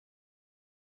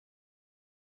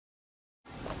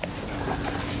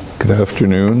Good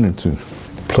afternoon. It's a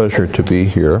pleasure to be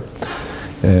here.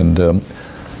 And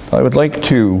I would like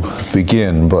to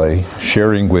begin by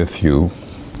sharing with you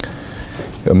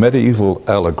a medieval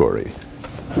allegory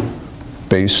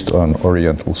based on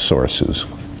Oriental sources.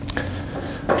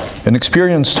 An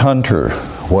experienced hunter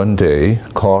one day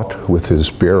caught with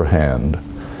his bare hand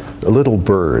a little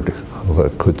bird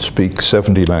that could speak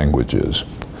 70 languages.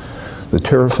 The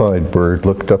terrified bird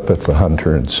looked up at the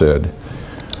hunter and said,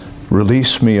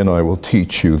 "Release me and I will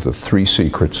teach you the 3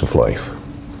 secrets of life."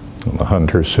 And the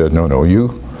hunter said, No,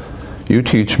 you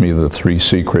teach me the 3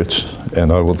 secrets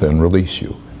and I will then release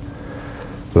you.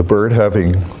 The bird,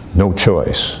 having no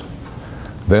choice,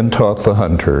 then taught the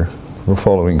hunter the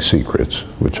following secrets,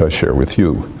 which I share with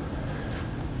you.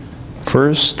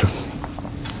 First,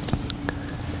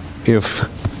 if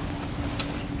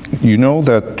you know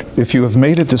that if you have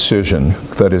made a decision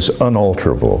that is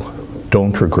unalterable,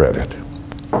 don't regret it.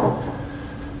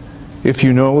 If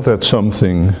you know that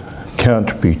something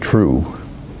can't be true,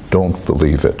 don't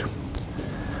believe it.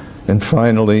 And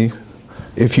finally,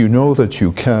 if you know that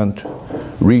you can't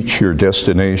reach your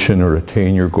destination or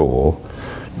attain your goal,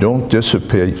 don't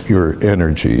dissipate your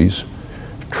energies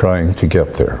trying to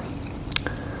get there.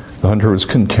 The hunter was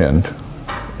content,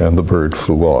 and the bird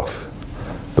flew off.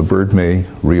 The bird may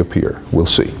reappear. We'll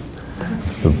see.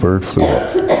 The bird flew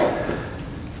off.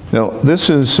 Now, this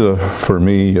is, for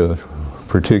me, a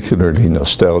particularly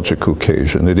nostalgic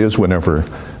occasion. It is whenever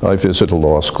I visit a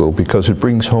law school, because it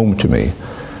brings home to me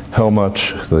how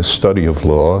much the study of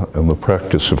law and the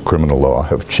practice of criminal law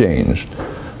have changed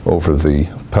over the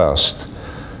past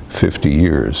 50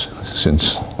 years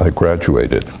since I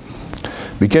graduated.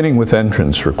 Beginning with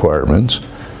entrance requirements,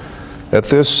 at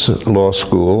this law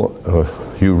school,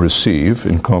 you receive,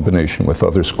 in combination with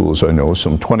other schools I know,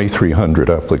 some 2,300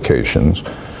 applications.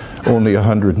 Only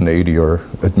 180 are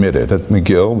admitted. At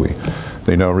McGill,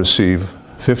 they now receive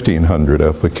 1,500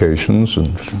 applications and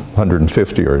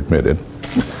 150 are admitted.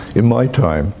 In my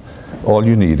time, all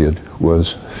you needed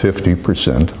was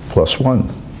 50% plus 1.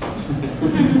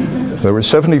 There were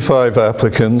 75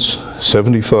 applicants,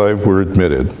 75 were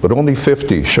admitted, but only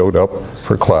 50 showed up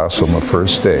for class on the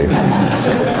first day.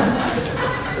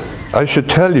 I should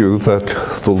tell you that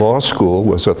the law school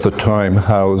was at the time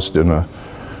housed in a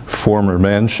former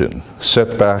mansion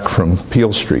set back from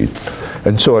Peel Street.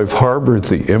 And so I've harbored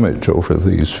the image over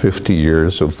these 50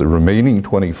 years of the remaining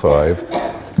 25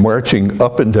 marching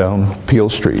up and down Peel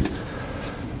Street,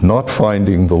 not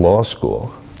finding the law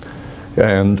school,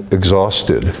 and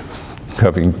exhausted,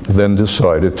 having then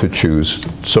decided to choose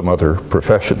some other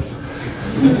profession,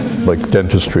 like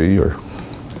dentistry or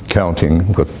accounting,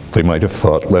 that they might have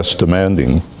thought less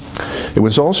demanding. It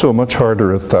was also much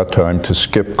harder at that time to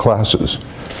skip classes.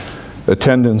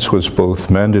 Attendance was both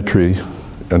mandatory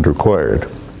and required.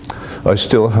 I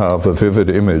still have a vivid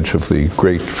image of the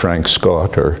great Frank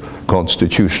Scott, our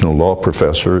constitutional law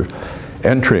professor,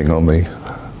 entering on the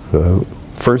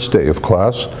first day of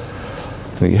class.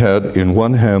 He had in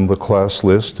one hand the class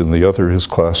list, in the other his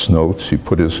class notes. He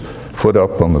put his foot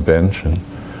up on the bench and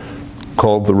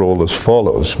called the roll as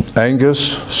follows: Angus,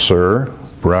 sir;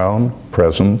 Brown,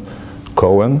 present;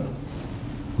 Cohen,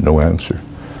 no answer;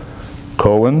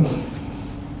 Cohen,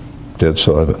 dead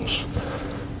silence.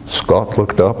 Scott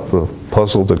looked up, a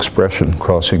puzzled expression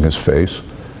crossing his face,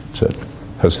 said,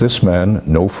 "Has this man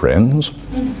no friends?"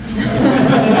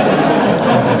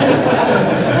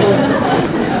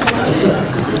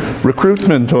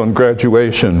 Recruitment on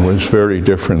graduation was very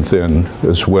different then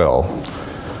as well.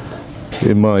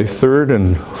 In my 3rd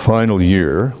and final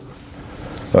year,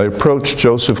 I approached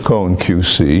Joseph Cohen,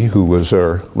 QC, who was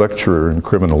our lecturer in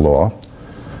criminal law,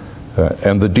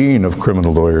 and the Dean of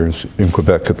Criminal Lawyers in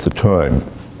Quebec at the time.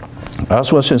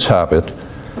 As was his habit,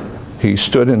 he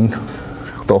stood in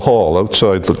the hall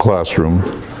outside the classroom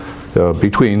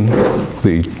between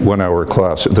the 1-hour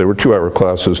class. There were 2-hour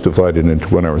classes divided into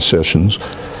 1-hour sessions,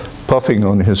 puffing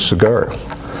on his cigar.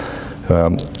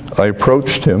 I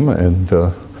approached him and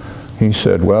he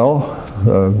said, "Well,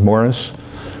 Morris,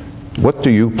 what do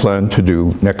you plan to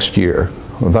do next year?"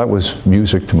 Well, that was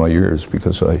music to my ears,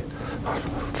 because I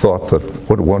thought that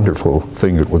what a wonderful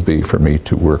thing it would be for me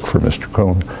to work for Mr.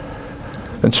 Cohen.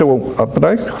 And so, but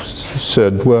I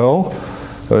said, well,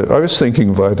 I was thinking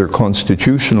of either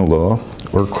constitutional law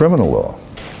or criminal law.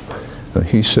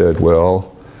 He said,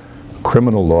 well,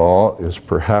 criminal law is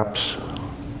perhaps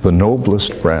the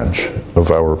noblest branch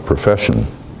of our profession,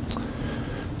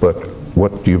 but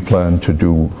what do you plan to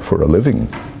do for a living?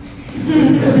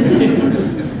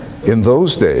 In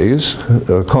those days,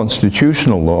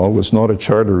 constitutional law was not a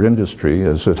charter industry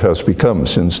as it has become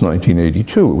since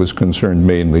 1982. It was concerned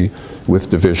mainly with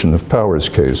division of powers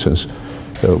cases,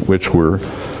 which were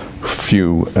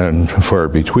few and far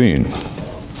between.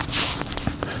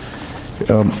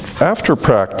 After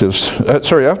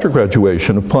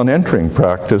graduation, upon entering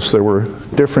practice, there were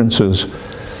differences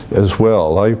as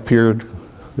well. I appeared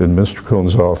in Mr.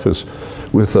 Cohn's office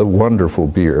with a wonderful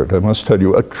beard. I must tell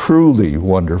you, a truly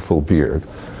wonderful beard.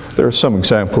 There are some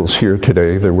examples here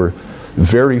today. There were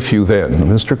very few then.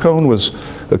 Mr. Cohn was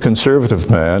a conservative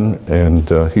man, and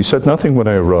he said nothing when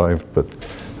I arrived, but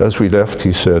as we left,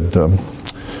 he said,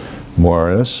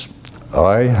 Morris,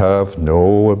 I have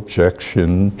no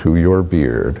objection to your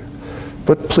beard,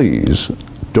 but please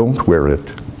don't wear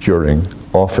it during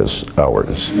office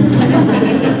hours.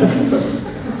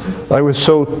 I was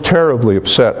so terribly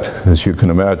upset, as you can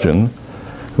imagine,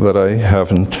 that I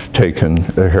haven't taken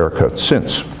a haircut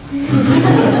since.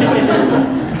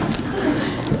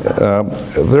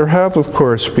 There have, of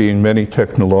course, been many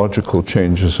technological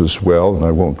changes as well, and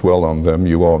I won't dwell on them.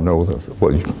 You all know that,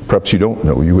 well, perhaps you don't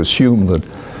know. You assume that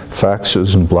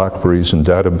faxes and Blackberries and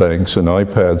databanks and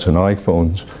iPads and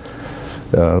iPhones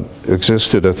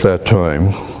existed at that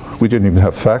time. We didn't even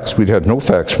have fax. We had no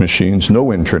fax machines,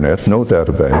 no internet, no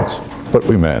databanks, but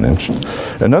we managed.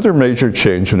 Another major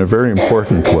change, and a very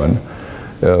important one,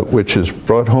 which is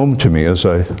brought home to me as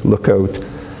I look out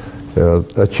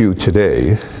at you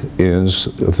today, is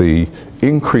the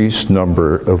increased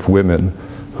number of women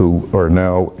who are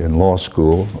now in law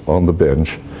school, on the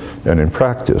bench, and in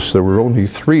practice. There were only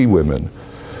 3 women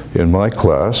in my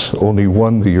class, only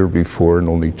 1 the year before and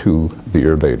only 2 the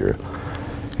year later.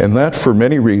 And that, for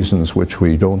many reasons which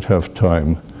we don't have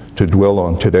time to dwell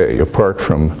on today, apart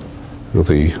from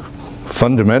the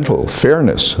fundamental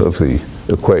fairness of the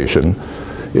equation,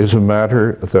 is a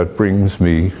matter that brings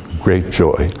me great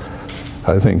joy.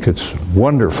 I think it's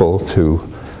wonderful to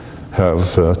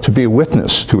have, to be a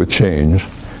witness to a change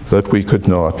that we could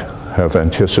not have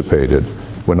anticipated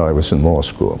when I was in law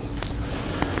school.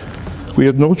 We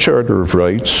had no Charter of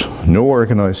Rights, no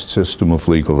organized system of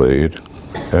legal aid,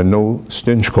 and no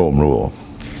Stinchcombe rule.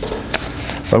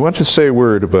 I want to say a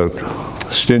word about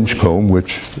Stinchcombe,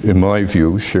 which, in my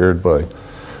view, shared by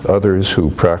others who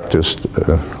practiced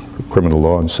criminal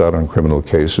law and sat on criminal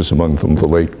cases, among them the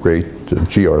late, great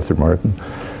G. Arthur Martin.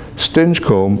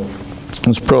 Stinchcombe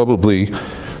is probably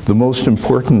the most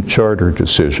important charter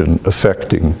decision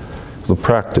affecting the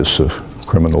practice of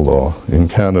criminal law in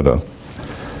Canada.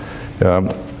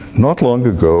 Not long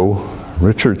ago,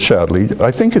 Richard Chadley,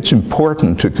 I think it's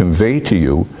important to convey to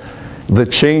you the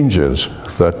changes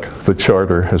that the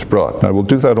Charter has brought. And I will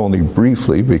do that only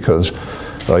briefly because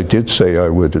I did say I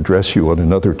would address you on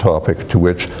another topic to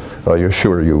which I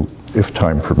assure you, if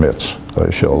time permits,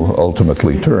 I shall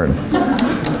ultimately turn.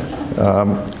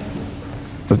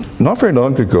 But not very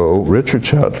long ago, Richard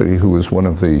Chadley, who was one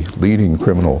of the leading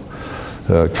criminal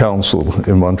counsel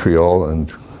in Montreal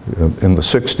and in the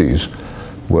 60s,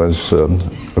 was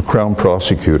a Crown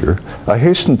prosecutor. I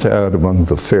hasten to add among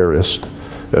the fairest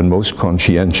and most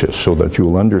conscientious, so that you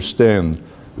will understand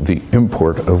the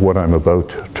import of what I'm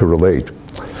about to relate.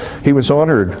 He was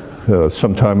honored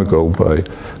some time ago by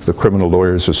the Criminal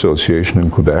Lawyers Association in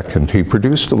Quebec, and he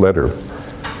produced a letter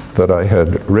that I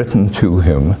had written to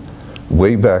him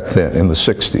way back then in the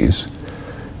 60s,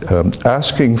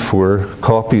 asking for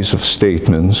copies of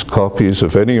statements, copies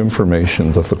of any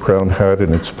information that the Crown had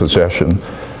in its possession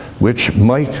which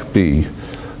might be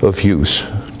of use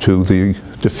to the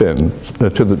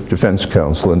defense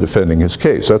counsel in defending his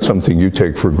case. That's something you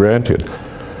take for granted.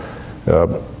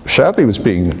 Chadley was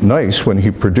being nice when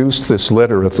he produced this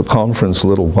letter at the conference a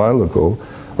little while ago.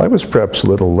 I was perhaps a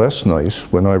little less nice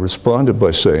when I responded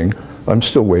by saying, I'm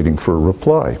still waiting for a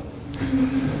reply,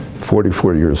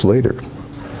 44 years later.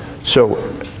 So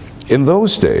in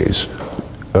those days,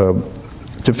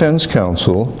 defense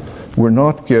counsel were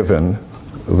not given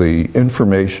the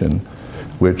information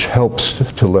which helps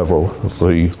to level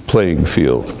the playing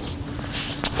field.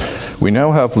 We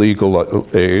now have legal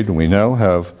aid, we now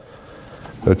have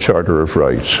a Charter of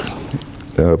Rights,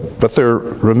 but there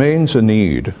remains a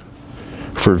need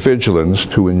for vigilance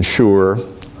to ensure,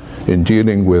 in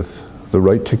dealing with the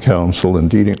right to counsel and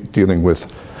dealing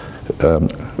with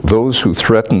those who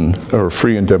threaten our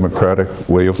free and democratic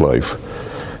way of life,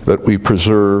 that we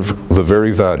preserve the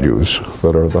very values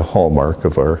that are the hallmark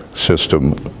of our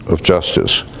system of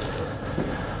justice.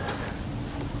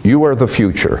 You are the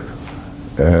future,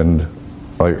 and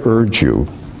I urge you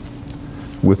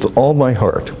with all my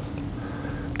heart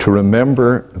to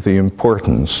remember the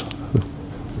importance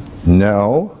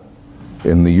now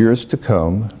in the years to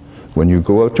come, when you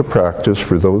go out to practice,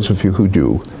 for those of you who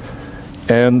do,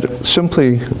 and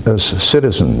simply as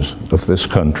citizens of this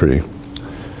country,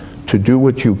 to do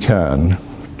what you can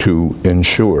to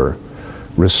ensure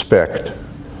respect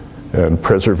and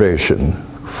preservation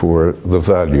for the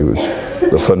values,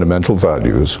 the fundamental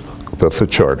values that the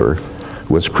Charter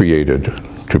was created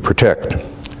to protect.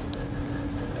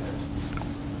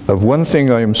 Of one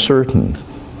thing I am certain: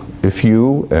 if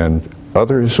you and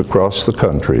others across the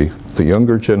country, the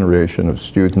younger generation of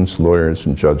students, lawyers,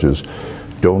 and judges,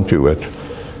 don't do it,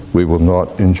 we will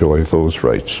not enjoy those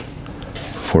rights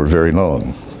for very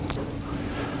long.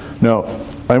 Now,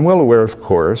 I'm well aware, of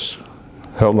course,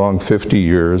 how long 50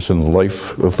 years in the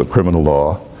life of the criminal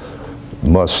law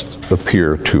must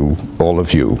appear to all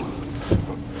of you.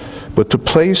 But to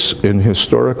place in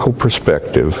historical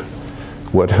perspective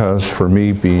what has for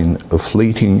me been a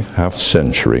fleeting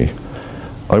half-century,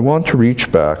 I want to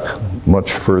reach back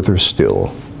much further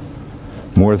still,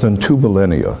 more than 2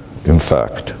 millennia, in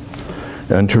fact,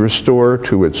 and to restore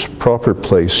to its proper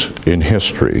place in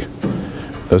history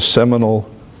a seminal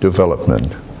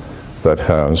development that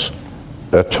has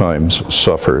at times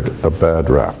suffered a bad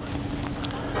rap.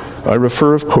 I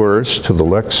refer, of course, to the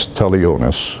lex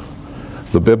talionis,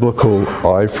 the biblical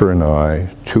eye for an eye,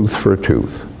 tooth for a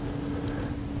tooth,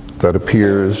 that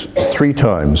appears 3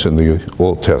 times in the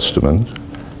Old Testament,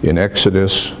 in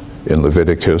Exodus, in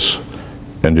Leviticus,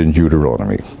 and in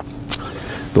Deuteronomy.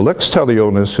 The lex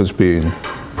talionis has been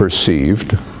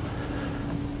perceived,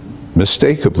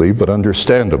 mistakeably but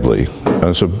understandably,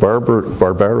 as a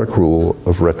barbaric rule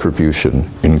of retribution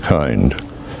in kind.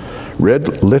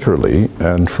 Read literally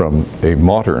and from a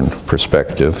modern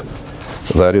perspective,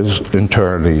 that is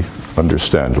entirely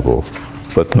understandable,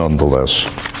 but nonetheless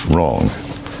wrong.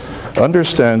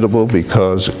 Understandable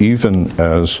because even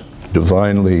as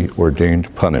divinely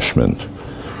ordained punishment,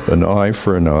 an eye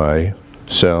for an eye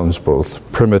sounds both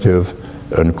primitive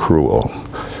and cruel.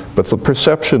 But the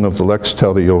perception of the lex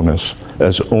talionis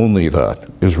as only that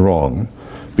is wrong,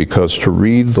 because to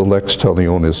read the lex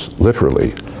talionis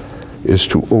literally is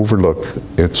to overlook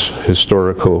its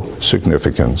historical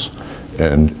significance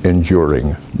and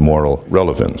enduring moral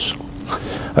relevance.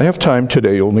 I have time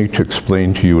today only to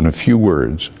explain to you in a few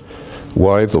words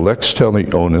why the lex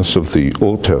talionis of the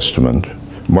Old Testament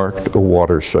marked a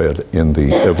watershed in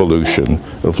the evolution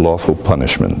of lawful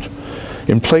punishment.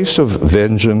 In place of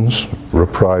vengeance,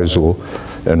 reprisal,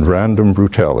 and random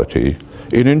brutality,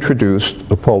 it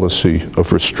introduced a policy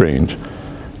of restraint,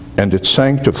 and it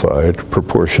sanctified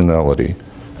proportionality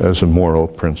as a moral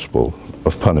principle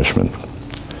of punishment.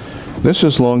 This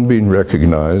has long been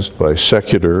recognized by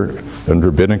secular and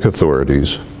rabbinic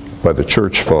authorities, by the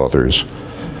Church Fathers,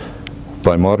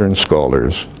 by modern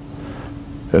scholars,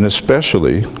 and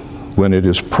especially when it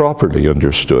is properly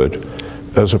understood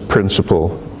as a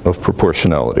principle of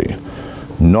proportionality,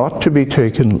 not to be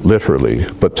taken literally,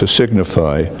 but to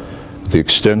signify the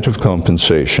extent of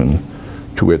compensation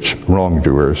to which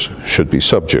wrongdoers should be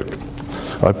subject.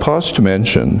 I pause to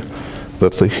mention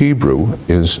that the Hebrew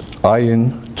is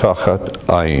ayin tachat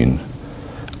ayin,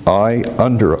 eye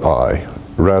under eye,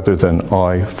 rather than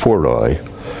eye for eye,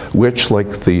 which,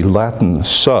 like the Latin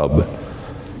sub,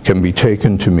 can be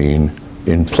taken to mean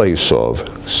in place of,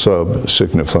 sub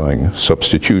signifying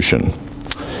substitution.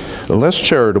 A less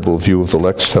charitable view of the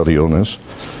lex talionis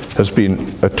has been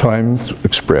at times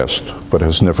expressed, but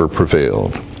has never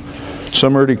prevailed.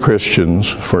 Some early Christians,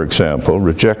 for example,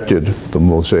 rejected the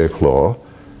Mosaic Law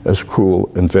as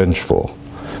cruel and vengeful.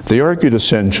 They argued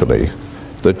essentially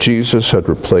that Jesus had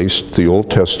replaced the Old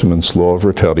Testament's law of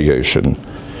retaliation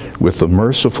with the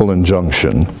merciful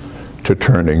injunction to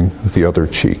turning the other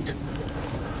cheek,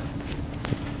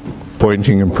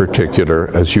 pointing in particular,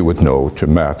 as you would know, to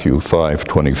Matthew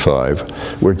 5:25,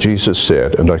 where Jesus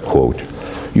said, and I quote,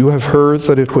 "You have heard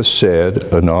that it was said,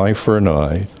 an eye for an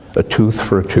eye, a tooth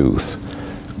for a tooth.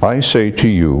 I say to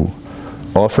you,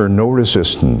 offer no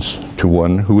resistance to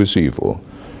one who is evil.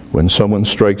 When someone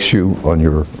strikes you on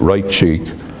your right cheek,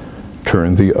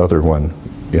 turn the other one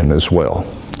in as well."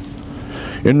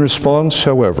 In response,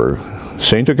 however,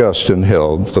 St. Augustine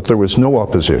held that there was no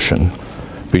opposition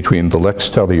between the lex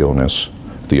talionis,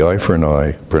 the eye for an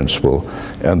eye principle,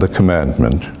 and the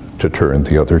commandment to turn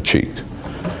the other cheek.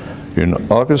 In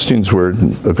Augustine's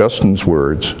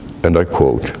words, and I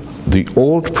quote, "The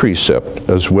old precept,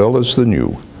 as well as the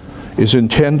new, is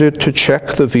intended to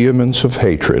check the vehemence of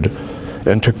hatred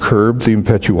and to curb the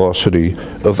impetuosity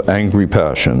of angry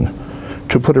passion,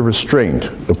 to put a restraint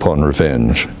upon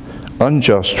revenge,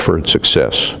 unjust for its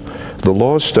success. The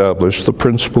law established the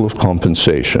principle of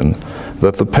compensation,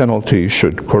 that the penalty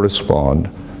should correspond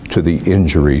to the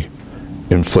injury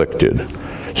inflicted.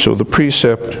 So the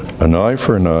precept, an eye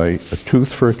for an eye, a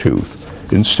tooth for a tooth,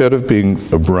 instead of being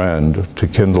a brand to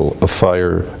kindle a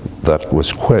fire that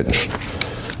was quenched,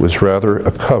 was rather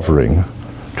a covering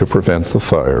to prevent the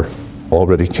fire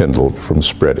already kindled from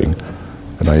spreading.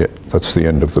 And that's the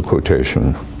end of the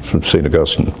quotation from St.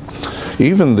 Augustine.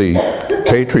 Even the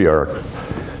patriarch,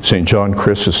 St. John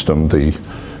Chrysostom, the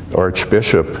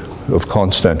Archbishop of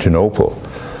Constantinople,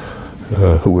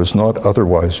 who was not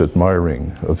otherwise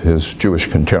admiring of his Jewish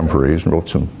contemporaries and wrote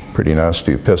some pretty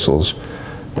nasty epistles,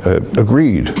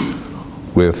 agreed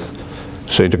with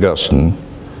St. Augustine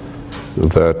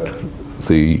that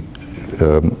the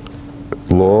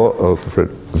law of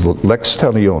lex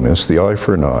talionis, the eye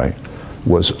for an eye,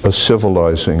 was a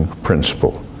civilizing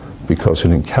principle because it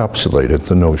encapsulated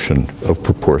the notion of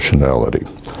proportionality.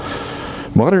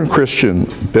 Modern Christian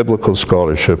biblical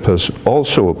scholarship has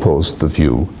also opposed the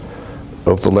view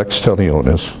of the lex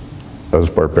talionis as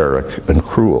barbaric and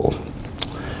cruel.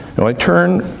 Now I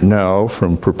turn now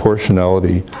from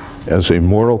proportionality as a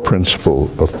moral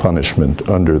principle of punishment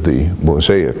under the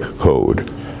Mosaic Code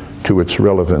to its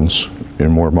relevance in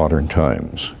more modern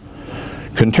times.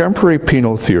 Contemporary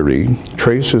penal theory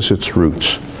traces its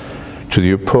roots to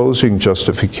the opposing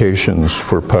justifications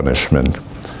for punishment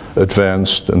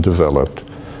advanced and developed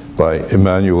by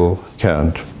Immanuel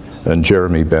Kant and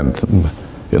Jeremy Bentham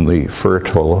in the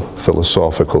fertile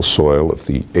philosophical soil of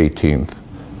the 18th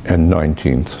and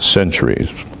 19th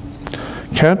centuries.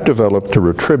 Kant developed a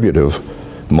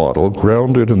retributive model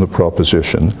grounded in the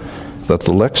proposition that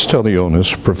the lex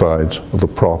talionis provides the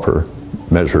proper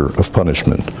measure of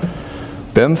punishment.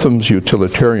 Bentham's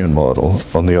utilitarian model,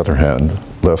 on the other hand,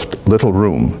 left little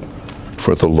room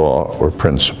for the law or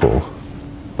principle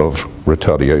of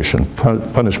retaliation.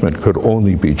 Punishment could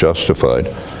only be justified,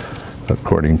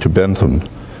 according to Bentham,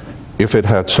 if it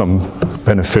had some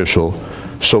beneficial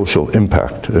social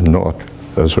impact and not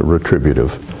as a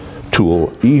retributive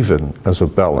tool, even as a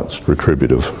balanced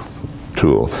retributive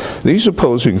tool. These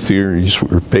opposing theories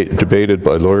were debated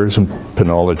by lawyers and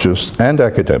penologists and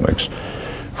academics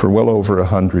for well over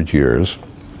 100 years.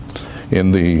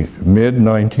 In the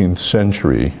mid-19th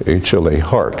century, H.L.A.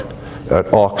 Hart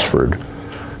at Oxford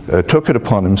took it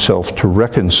upon himself to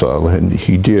reconcile, and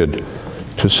he did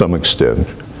to some extent,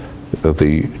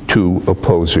 the two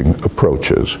opposing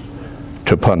approaches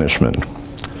to punishment.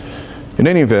 In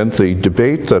any event, the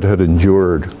debate that had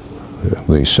endured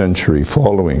the century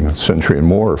and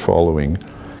more following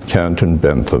Kant and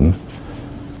Bentham,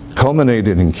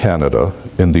 culminated in Canada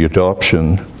in the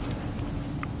adoption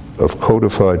of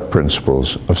codified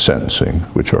principles of sentencing,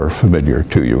 which are familiar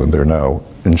to you, and they're now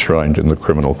enshrined in the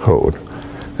Criminal Code.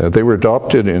 They were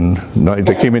adopted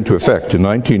they came into effect in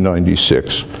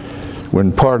 1996,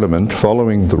 when Parliament,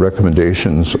 following the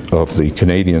recommendations of the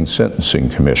Canadian Sentencing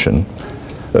Commission,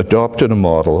 adopted a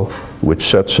model which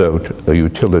sets out a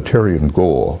utilitarian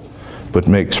goal, but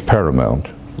makes paramount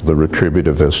the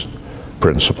retributivist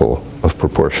principle of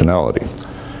proportionality.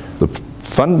 The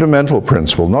fundamental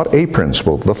principle, not a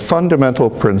principle, the fundamental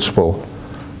principle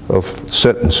of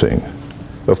sentencing,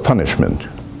 of punishment,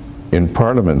 in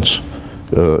Parliament's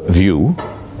view,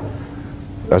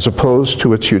 as opposed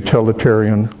to its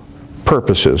utilitarian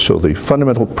purposes. So the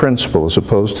fundamental principle, as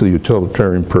opposed to the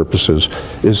utilitarian purposes,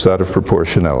 is that of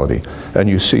proportionality. And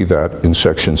you see that in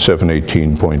section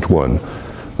 718.1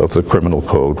 of the Criminal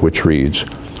Code, which reads,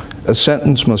 "A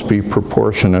sentence must be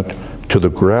proportionate to the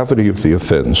gravity of the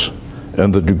offense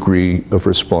and the degree of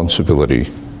responsibility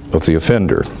of the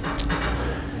offender."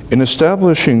 In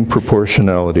establishing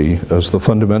proportionality as the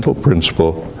fundamental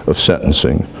principle of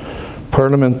sentencing,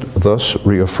 Parliament thus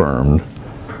reaffirmed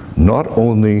not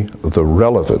only the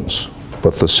relevance,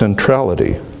 but the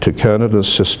centrality to Canada's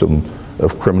system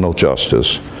of criminal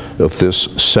justice of this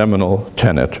seminal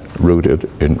tenet rooted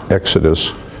in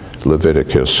Exodus,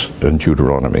 Leviticus, and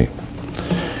Deuteronomy.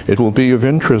 It will be of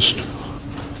interest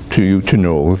to you to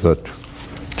know that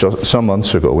just some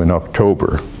months ago, in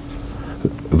October,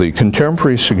 the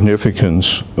contemporary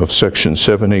significance of section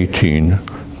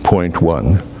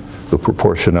 718.1, the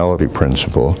proportionality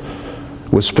principle,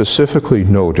 was specifically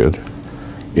noted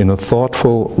in a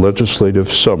thoughtful legislative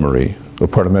summary, a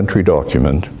parliamentary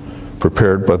document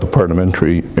prepared by the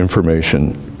Parliamentary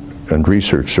Information and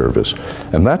Research Service.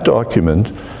 And that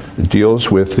document deals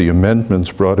with the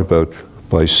amendments brought about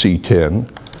by C-10,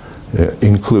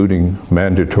 including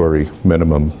mandatory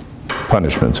minimum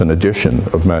punishments, an addition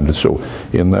of mandatory. So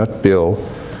in that bill,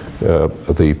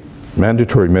 the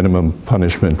mandatory minimum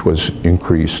punishment was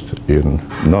increased in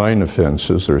 9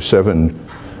 offenses. There are 7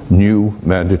 new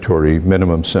mandatory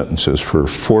minimum sentences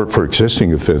for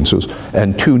existing offenses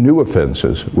and 2 new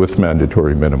offenses with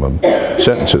mandatory minimum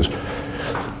sentences.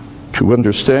 To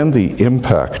understand the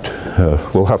impact,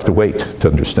 we'll have to wait to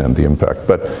understand the impact,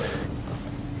 but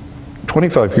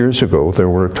 25 years ago there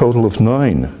were a total of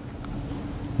 9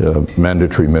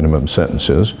 mandatory minimum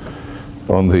sentences.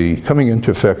 On the coming into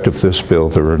effect of this bill,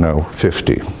 there are now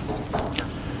 50.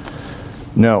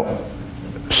 Now,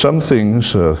 some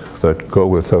things that go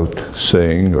without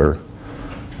saying are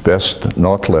best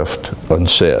not left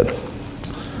unsaid.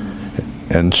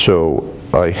 And so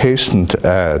I hasten to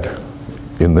add,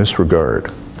 in this regard,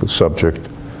 the subject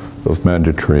of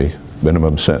mandatory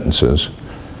minimum sentences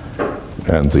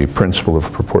and the principle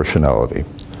of proportionality,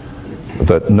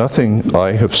 that nothing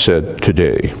I have said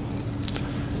today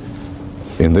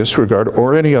in this regard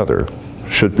or any other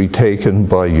should be taken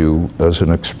by you as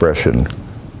an expression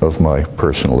of my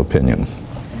personal opinion.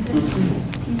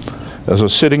 As a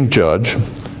sitting judge,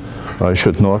 I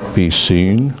should not be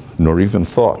seen nor even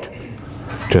thought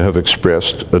to have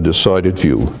expressed a decided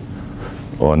view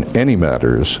on any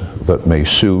matters that may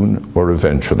soon or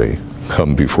eventually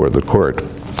come before the court.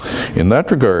 In that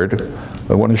regard,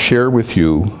 I want to share with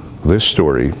you this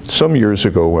story. Some years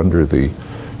ago, under the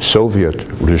Soviet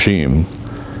regime,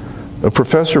 a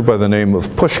professor by the name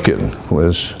of Pushkin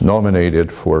was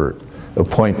nominated for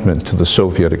appointment to the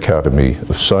Soviet Academy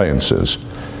of Sciences.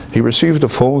 He received a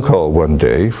phone call one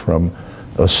day from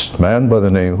a man by the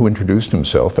name who introduced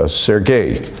himself as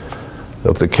Sergei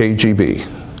of the KGB.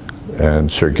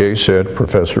 And Sergei said,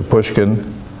 "Professor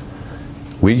Pushkin,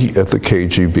 we at the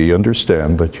KGB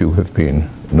understand that you have been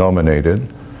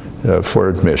nominated for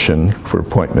admission, for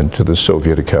appointment to the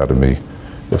Soviet Academy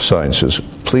of Sciences.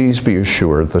 Please be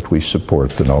assured that we support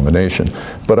the nomination.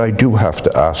 But I do have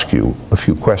to ask you a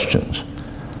few questions."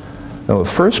 Now, the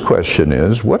first question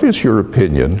is, what is your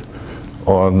opinion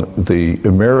on the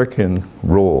American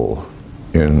role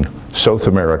in South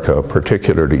America,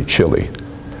 particularly Chile?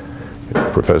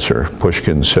 Professor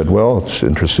Pushkin said, "Well, it's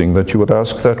interesting that you would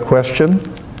ask that question.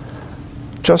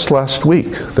 Just last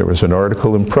week, there was an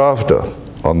article in Pravda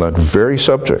on that very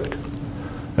subject,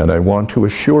 and I want to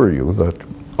assure you that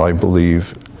I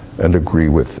believe and agree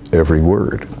with every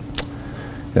word."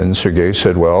 And Sergei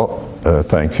said, "Well,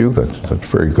 thank you, that's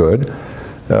very good.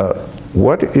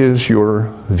 What is your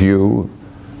view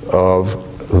of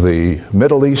the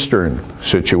Middle Eastern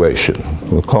situation,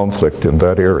 the conflict in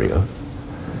that area?"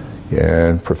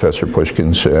 And Professor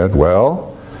Pushkin said,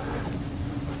 "Well,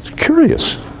 it's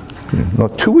curious.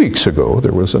 Not 2 weeks ago,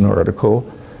 there was an article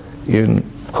in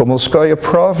Komolskaya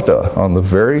Pravda on the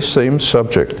very same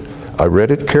subject. I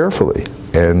read it carefully,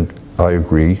 and I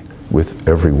agree with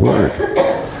every word."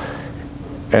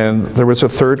 And there was a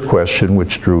third question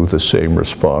which drew the same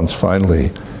response.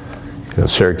 Finally,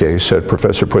 Sergei said,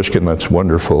 "Professor Pushkin, that's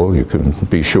wonderful. You can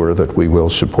be sure that we will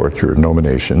support your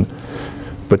nomination.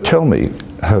 But tell me,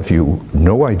 have you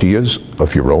no ideas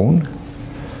of your own?"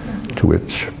 To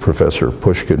which Professor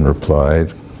Pushkin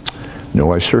replied,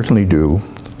 "No, I certainly do,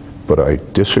 but I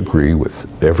disagree with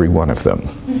every one of them."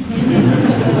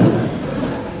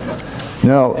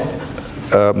 Now,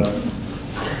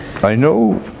 I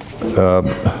know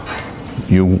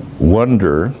you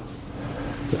wonder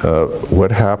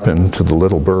what happened to the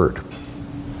little bird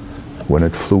when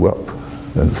it flew up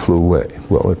and flew away.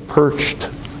 Well, it perched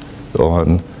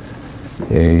on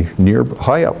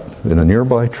high up in a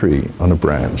nearby tree on a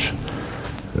branch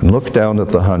and looked down at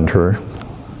the hunter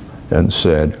and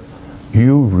said,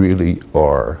 "You really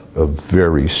are a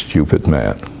very stupid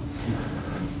man."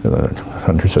 And the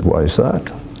hunter said, "Why is that?"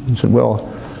 He said, "Well,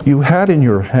 you had in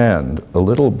your hand a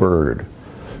little bird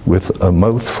with a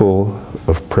mouthful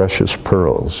of precious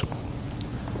pearls,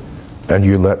 and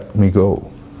you let me go."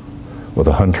 Well,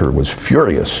 the hunter was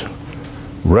furious,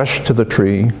 rushed to the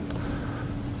tree,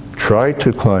 tried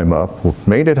to climb up,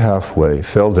 made it halfway,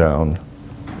 fell down,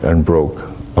 and broke,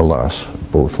 alas,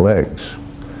 both legs.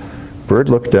 Bird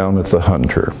looked down at the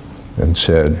hunter and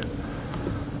said,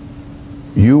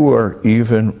 "You are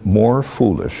even more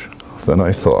foolish than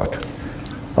I thought.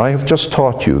 I have just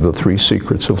taught you the 3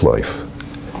 secrets of life.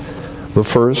 The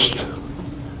first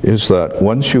is that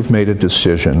once you've made a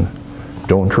decision,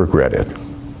 don't regret it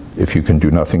if you can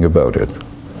do nothing about it.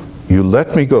 You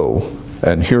let me go,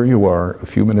 and here you are a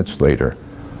few minutes later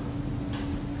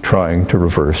trying to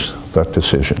reverse that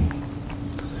decision.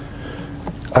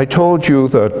 I told you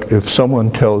that if someone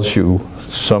tells you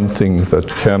something that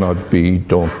cannot be,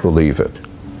 don't believe it.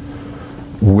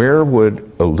 Where would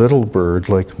a little bird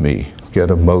like me get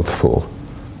a mouthful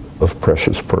of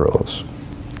precious pearls?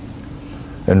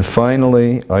 And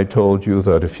finally, I told you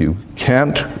that if you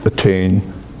can't attain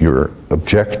your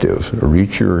objective,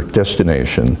 reach your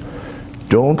destination,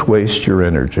 don't waste your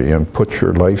energy and put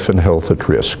your life and health at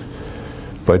risk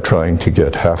by trying to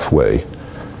get halfway.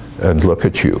 And look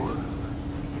at you.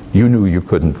 You knew you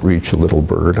couldn't reach a little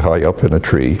bird high up in a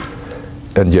tree,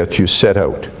 and yet you set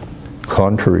out,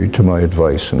 contrary to my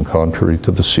advice and contrary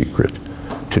to the secret,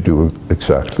 to do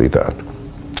exactly that.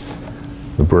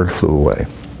 The bird flew away.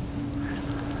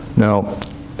 Now,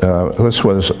 this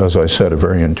was, as I said, a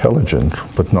very intelligent,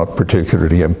 but not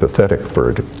particularly empathetic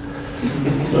bird.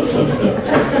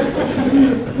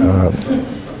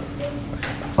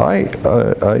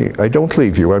 I don't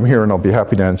leave you. I'm here and I'll be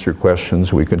happy to answer your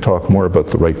questions. We can talk more about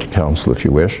the right to counsel if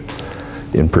you wish,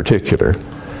 in particular.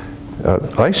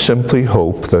 I simply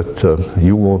hope that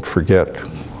you won't forget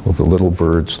the little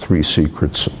bird's 3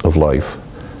 secrets of life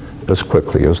as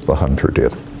quickly as the hunter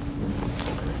did.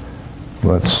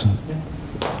 That's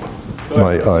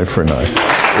my eye for an eye.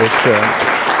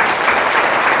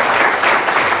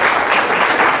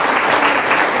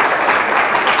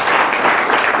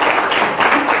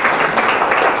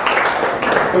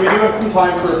 So we do have some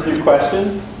time for a few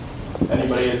questions.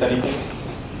 Anybody has anything?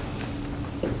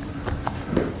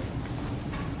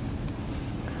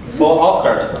 Well, I'll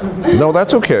start us off. No,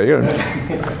 that's okay.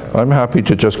 I'm happy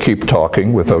to just keep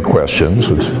talking without questions.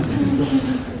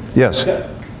 Yes?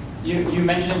 You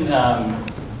mentioned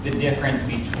the difference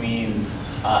between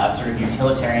a sort of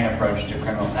utilitarian approach to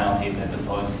criminal penalties as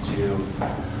opposed to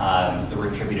the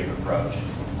retributive approach.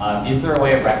 Is there a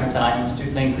way of reconciling those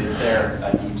two things? Is there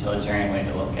a utilitarian way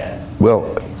to look at it?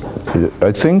 Well,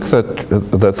 I think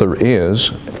that there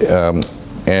is,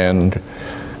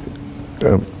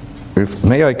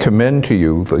 may I commend to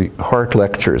you the Hart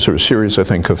Lectures, or a series, I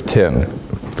think, of 10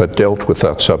 that dealt with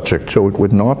that subject. So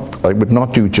I would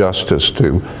not do justice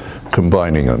to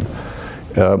combining them.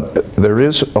 There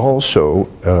is also,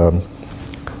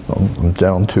 I'm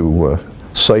down to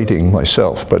citing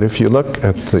myself, but if you look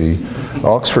at the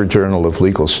Oxford Journal of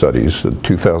Legal Studies,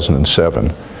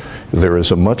 2007, there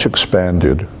is a much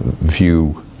expanded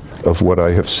view of what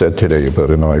I have said today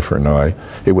about an eye for an eye.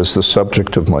 It was the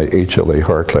subject of my HLA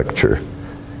Hart lecture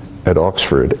at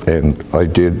Oxford, and I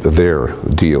did their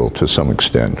deal to some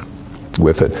extent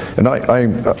with it. And I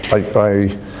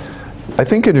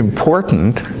think it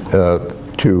important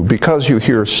because you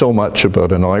hear so much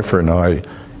about an eye for an eye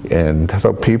and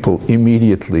how people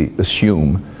immediately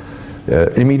assume,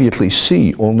 immediately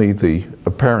see only the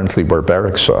apparently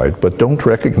barbaric side, but don't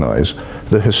recognize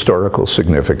the historical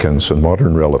significance and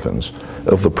modern relevance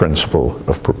of the principle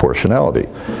of proportionality.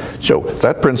 So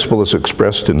that principle is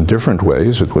expressed in different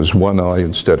ways. It was 1 eye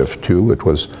instead of 2. It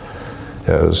was,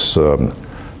 as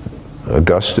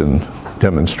Augustine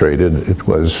demonstrated,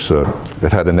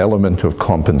 it had an element of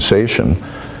compensation.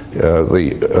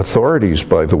 The authorities,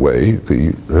 by the way,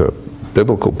 the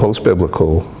biblical,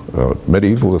 post-biblical,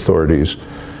 medieval authorities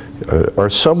are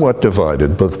somewhat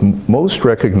divided, but most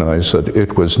recognize that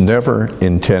it was never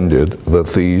intended that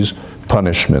these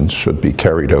punishments should be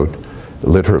carried out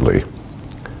literally,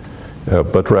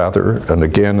 but rather, and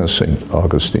again, as St.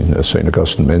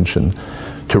 Augustine mentioned,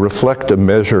 to reflect a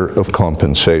measure of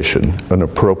compensation, an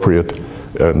appropriate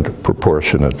and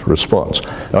proportionate response.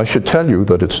 Now, I should tell you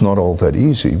that it's not all that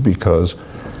easy, because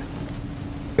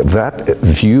that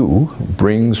view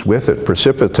brings with it,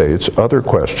 precipitates other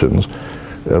questions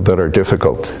that are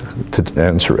difficult to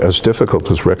answer, as difficult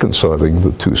as reconciling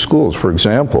the two schools. For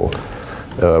example,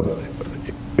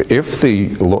 if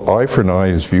the eye for an eye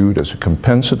is viewed as a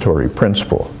compensatory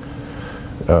principle,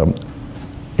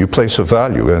 you place a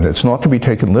value, and it's not to be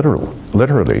taken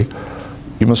literally.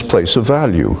 You must place a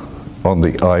value on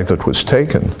the eye that was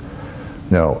taken.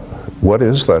 Now, what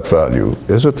is that value?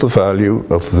 Is it the value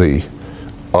of the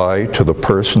eye to the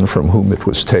person from whom it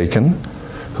was taken,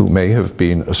 who may have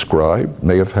been a scribe,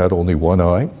 may have had only 1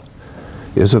 eye?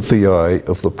 Is it the eye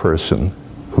of the person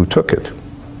who took it?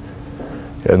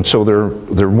 And so there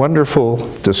are wonderful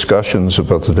discussions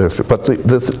about the difference, but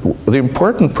the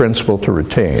important principle to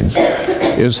retain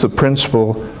is the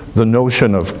principle, the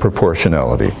notion of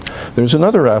proportionality. There's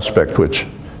another aspect which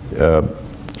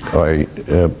I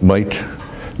might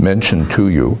mention to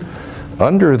you.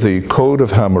 Under the Code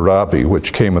of Hammurabi,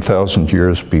 which came 1,000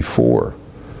 years before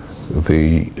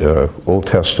the Old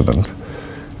Testament,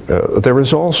 there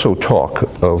is also talk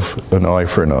of an eye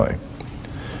for an eye.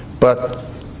 But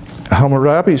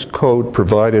Hammurabi's code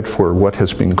provided for what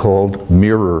has been called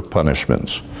mirror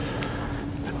punishments.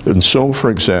 And so, for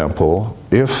example,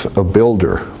 if a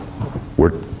builder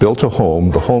built a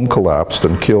home, the home collapsed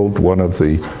and killed one of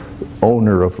the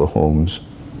owner of the home's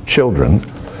children,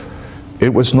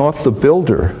 it was not the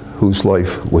builder whose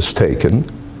life was taken,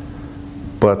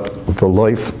 but the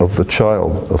life of the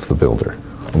child of the builder.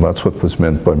 And that's what was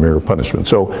meant by mere punishment.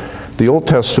 So the Old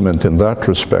Testament in that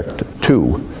respect,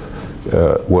 too,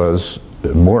 was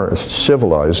more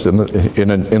civilized in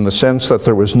the sense that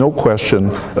there was no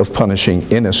question of punishing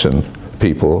innocent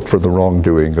people for the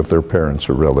wrongdoing of their parents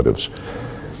or relatives.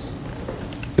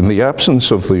 In the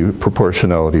absence of the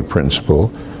proportionality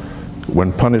principle,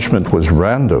 when punishment was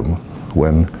random,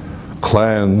 when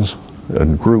clans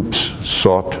and groups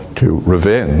sought to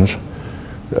revenge,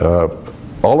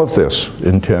 all of this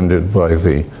intended by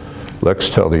the lex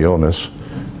talionis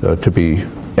to be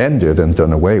ended and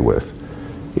done away with.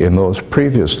 In those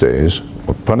previous days,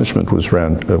 punishment was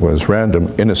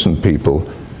random, innocent people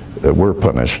were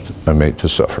punished and made to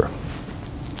suffer.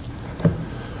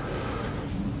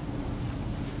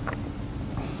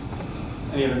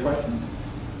 Any other questions?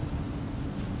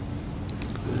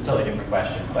 This is a totally different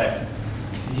question, but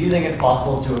do you think it's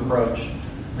possible to approach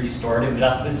restorative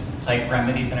justice type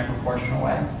remedies in a proportional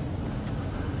way?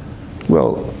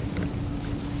 Well,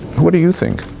 what do you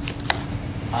think?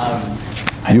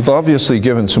 You've obviously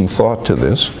given some thought to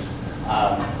this.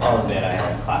 All of it. I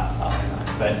had a class topic on it.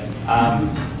 But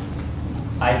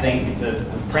I think the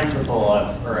principle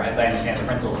of, or as I understand, the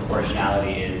principle of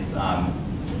proportionality is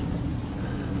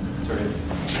sort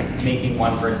of making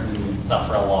one person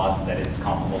suffer a loss that is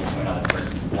comparable to another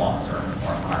person's loss or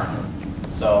harm.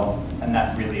 So, and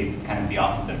that's really kind of the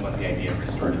opposite of what the idea of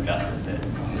restorative justice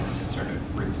is to sort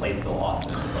of replace the loss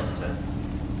as opposed to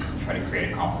try to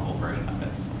create a comparable version of it.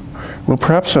 Well,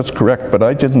 perhaps that's correct, but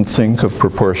I didn't think of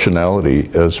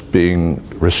proportionality as being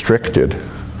restricted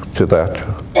to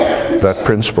that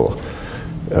principle,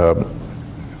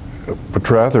 but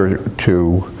rather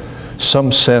to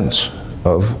some sense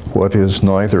of what is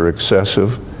neither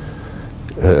excessive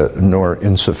nor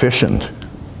insufficient,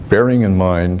 bearing in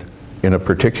mind, in a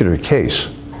particular case,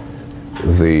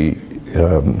 the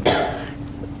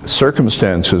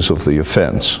circumstances of the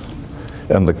offense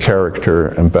and the character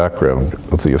and background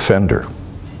of the offender.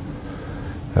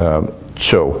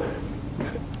 So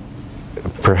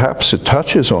perhaps it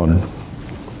touches on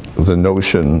the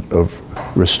notion of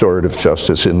restorative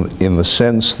justice in the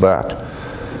sense that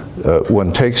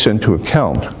one takes into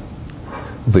account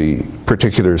the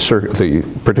particular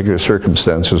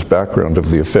circumstances, background of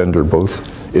the offender, both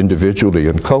individually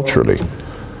and culturally.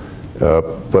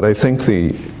 But I think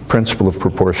the principle of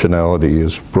proportionality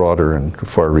is broader and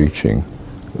far-reaching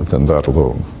than that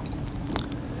alone.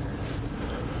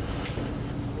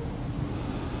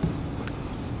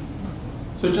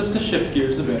 So just to shift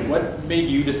gears a bit, what made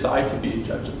you decide to be a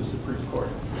judge of the Supreme Court?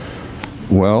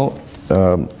 Well,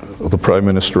 the Prime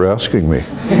Minister asking me.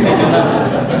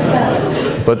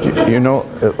 But you know,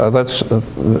 I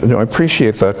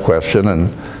appreciate that question,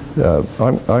 and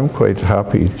I'm quite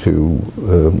happy to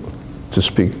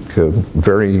speak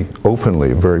very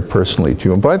openly, very personally to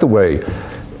you. And by the way,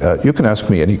 you can ask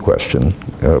me any question,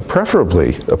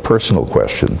 preferably a personal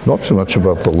question, not so much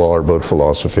about the law or about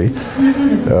philosophy.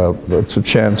 That's a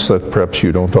chance that perhaps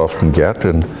you don't often get,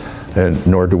 and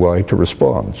nor do I to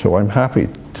respond. So I'm happy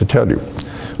to tell you.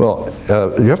 Well,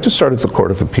 you have to start at the Court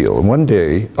of Appeal. And one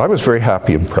day, I was very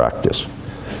happy in practice.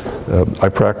 I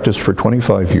practiced for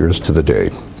 25 years to the day,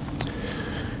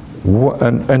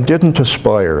 and didn't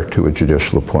aspire to a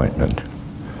judicial appointment.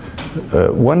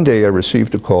 One day I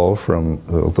received a call from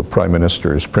the Prime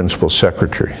Minister's principal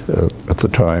secretary. At the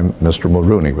time, Mr.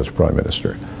 Mulrooney was Prime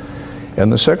Minister.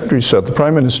 And the secretary said, the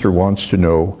Prime Minister wants to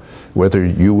know whether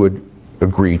you would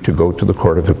agree to go to the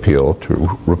Court of Appeal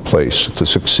to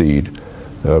succeed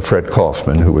Fred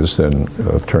Kaufman, who was then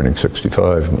turning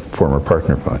 65, a former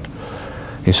partner of mine.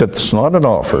 He said, it's not an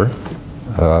offer,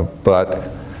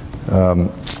 but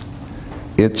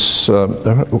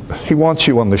he wants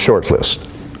you on the short list.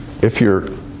 If you're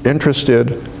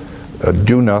interested,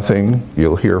 do nothing.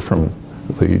 You'll hear from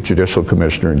the Judicial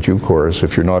Commissioner in due course.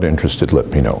 If you're not interested, let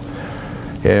me know.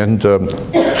 And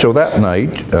so that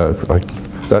night,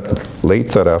 late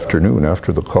that afternoon,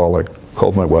 after the call, I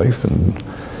called my wife and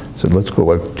said, let's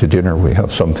go out to dinner. We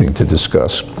have something to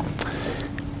discuss.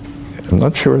 I'm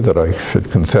not sure that I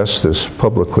should confess this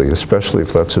publicly, especially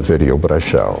if that's a video, but I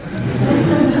shall.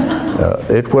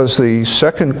 It was the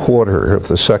second quarter of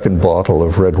the second bottle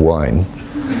of red wine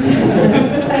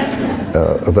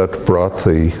that brought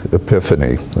the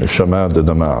epiphany, the chemin de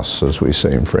Damas, as we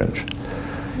say in French.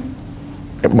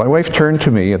 My wife turned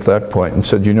to me at that point and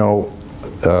said, you know,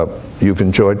 you've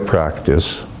enjoyed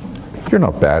practice. You're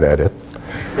not bad at it.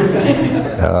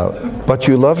 But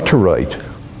you love to write,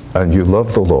 and you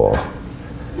love the law.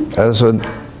 As an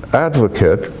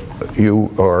advocate, you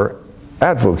are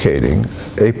advocating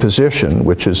a position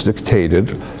which is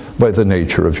dictated by the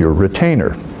nature of your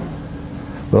retainer.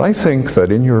 But I think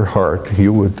that in your heart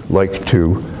you would like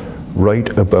to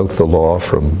write about the law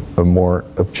from a more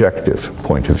objective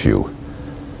point of view.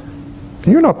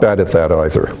 And you're not bad at that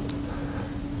either.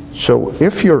 So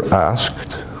if you're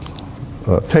asked,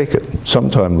 take it.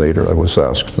 Sometime later I was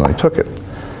asked and I took it.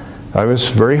 I was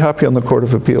very happy on the Court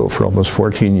of Appeal for almost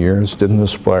 14 years, didn't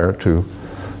aspire to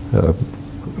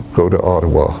go to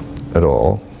Ottawa at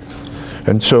all.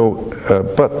 And so,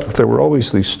 but there were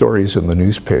always these stories in the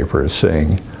newspapers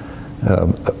saying,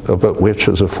 about which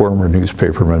as a former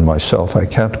newspaperman myself, I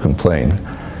can't complain,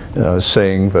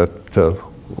 saying that there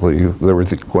were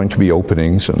going to be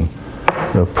openings and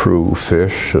Prue,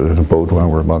 Fish, Baudouin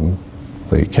were among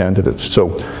the candidates.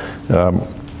 So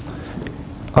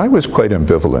I was quite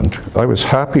ambivalent. I was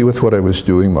happy with what I was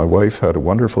doing. My wife had a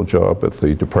wonderful job at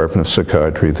the Department of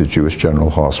Psychiatry at the Jewish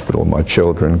General Hospital. My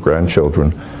children,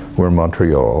 grandchildren were in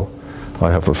Montreal.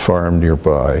 I have a farm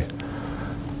nearby.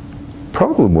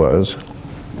 Problem was,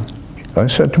 I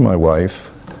said to my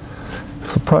wife,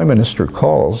 if the Prime Minister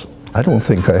calls, I don't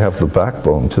think I have the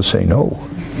backbone to say no.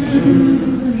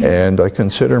 And I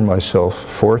consider myself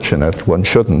fortunate, one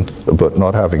shouldn't, about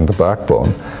not having the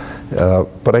backbone.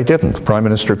 But I didn't. Prime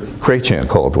Minister Chrétien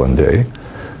called one day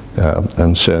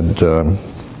and said,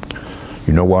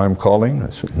 you know why I'm calling? I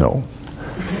said, no.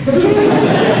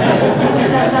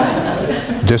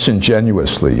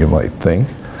 Disingenuously, you might think.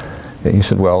 And he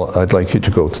said, well, I'd like you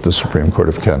to go to the Supreme Court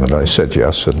of Canada. I said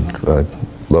yes, and I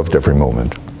loved every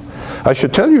moment. I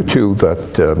should tell you, too,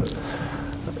 that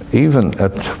even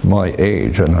at my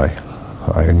age, and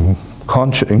I'm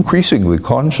increasingly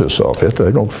conscious of it.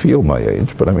 I don't feel my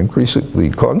age, but I'm increasingly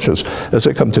conscious as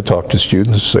I come to talk to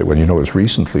students, say, well, you know, as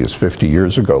recently as 50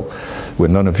 years ago,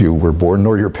 when none of you were born,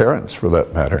 nor your parents for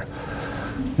that matter,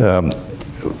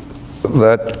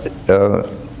 that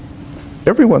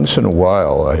every once in a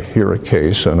while I hear a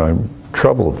case and I'm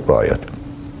troubled by it.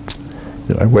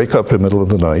 And I wake up in the middle of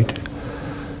the night.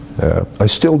 I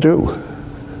still do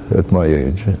at my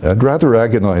age. I'd rather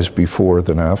agonize before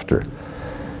than after.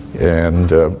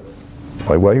 And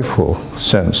my wife will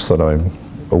sense that I'm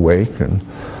awake and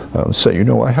say, you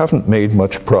know, I haven't made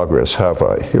much progress, have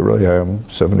I? Here I am,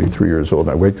 73 years old,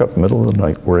 and I wake up in the middle of the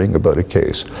night worrying about a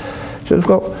case. She says,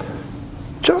 well,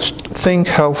 just think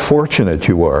how fortunate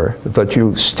you are that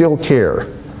you still care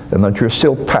and that you're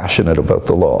still passionate about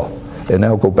the law, and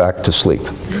now go back to sleep.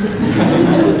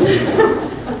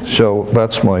 So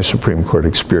that's my Supreme Court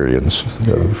experience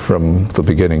from the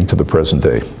beginning to the present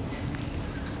day.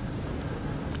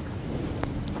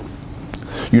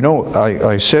 You know,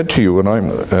 I said to you, and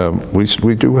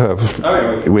we do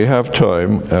have, we have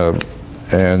time,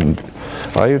 and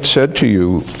I had said to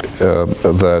you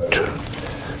that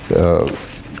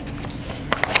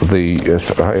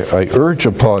I urge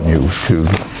upon you to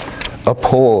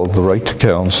uphold the right to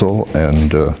counsel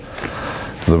and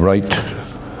the right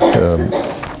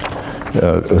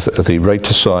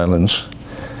to silence.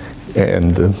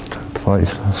 And if I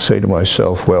say to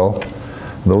myself, well,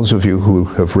 those of you who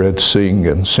have read Singh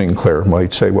and Sinclair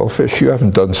might say, well, Fish, you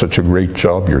haven't done such a great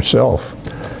job yourself,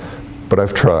 but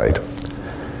I've tried.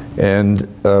 And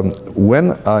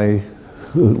when I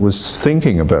was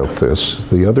thinking about this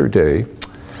the other day,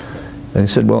 I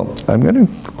said, well, I'm going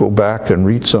to go back and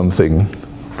read something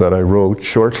that I wrote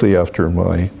shortly after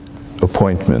my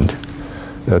appointment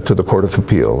to the Court of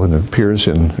Appeal, and it appears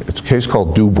in, it's a case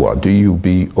called Dubois,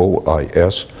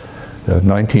 D-U-B-O-I-S,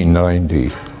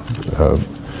 1990.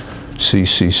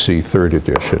 CCC 3rd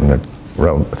edition,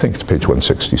 around, I think it's page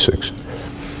 166.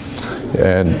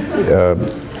 And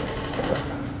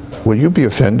will you be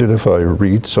offended if I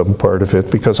read some part of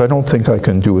it? Because I don't think I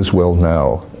can do as well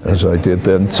now as I did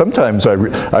then. Sometimes I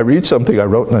read something I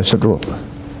wrote and I said, well,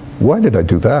 why did I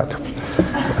do that?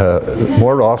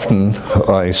 More often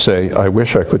I say, I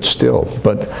wish I could still,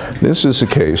 but this is the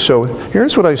case. So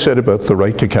here's what I said about the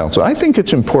right to counsel. I think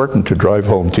it's important to drive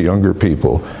home to younger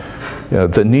people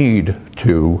the need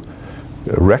to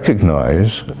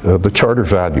recognize the charter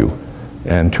value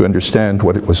and to understand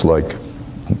what it was like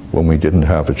when we didn't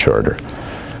have a charter.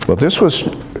 Well, this was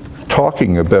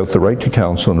talking about the right to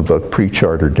counsel and about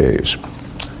pre-charter days.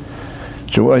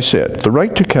 So I said, the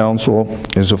right to counsel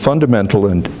is a fundamental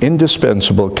and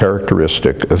indispensable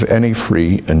characteristic of any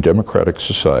free and democratic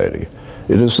society.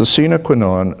 It is the sine qua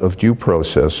non of due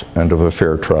process and of a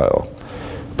fair trial.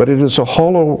 But it is a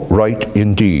hollow right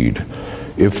indeed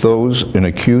if those in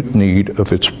acute need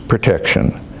of its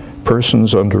protection,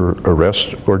 persons under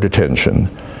arrest or detention,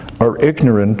 are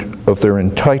ignorant of their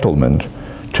entitlement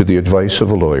to the advice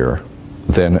of a lawyer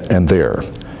then and there,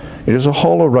 It is a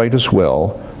hollow right as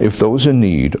well if those in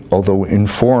need, although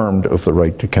informed of the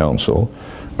right to counsel,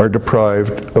 are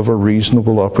deprived of a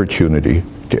reasonable opportunity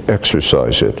to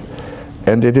exercise it.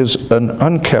 And it is an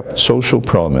unkept social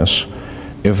promise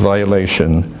if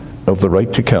violation of the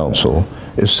right to counsel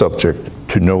is subject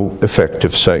to no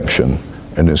effective sanction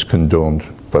and is condoned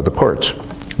by the courts.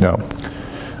 Now,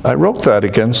 I wrote that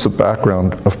against the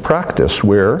background of practice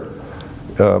where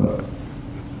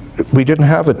we didn't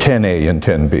have a 10A and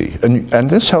 10B. And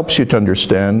this helps you to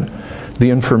understand the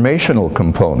informational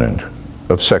component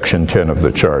of Section 10 of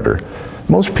the Charter.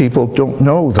 Most people don't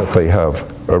know that they have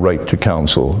a right to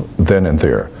counsel then and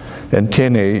there. And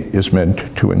 10A is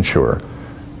meant to ensure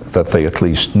that they at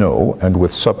least know, and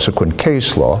with subsequent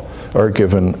case law, are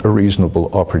given a reasonable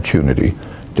opportunity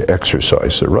to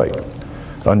exercise the right.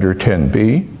 Under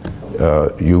 10B,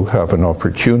 you have an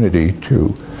opportunity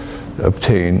to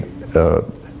obtain a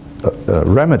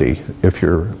remedy if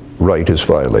your right is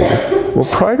violated. Well,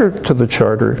 prior to the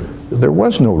Charter, there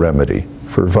was no remedy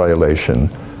for violation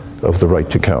of the right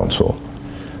to counsel.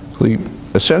 The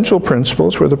essential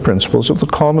principles were the principles of the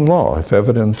common law. If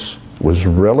evidence was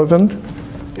relevant,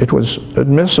 it was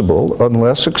admissible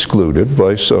unless excluded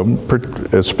by some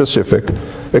specific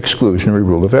exclusionary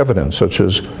rule of evidence, such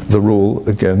as the rule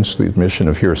against the admission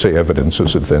of hearsay evidence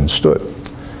as it then stood.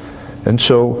 And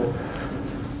so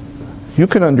you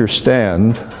can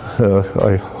understand,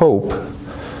 I hope,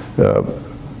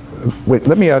 wait,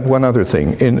 let me add one other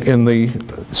thing. In the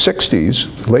 60s,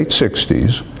 late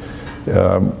 60s,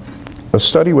 a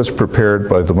study was prepared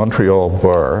by the Montreal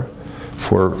Bar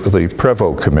for the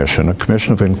Prévost Commission, a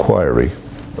commission of inquiry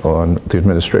on the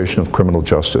administration of criminal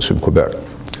justice in Quebec.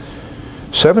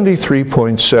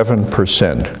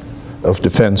 73.7% of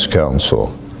defense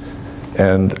counsel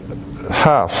and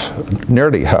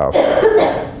nearly half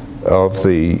of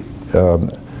the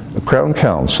Crown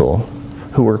Counsel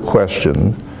who were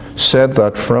questioned said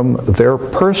that from their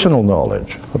personal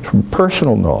knowledge,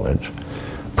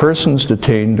 persons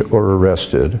detained or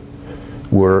arrested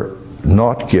were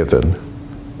not given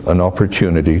an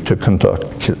opportunity to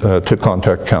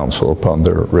contact counsel upon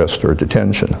their arrest or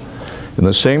detention. In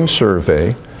the same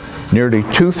survey, nearly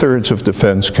 2/3 of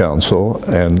defense counsel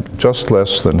and just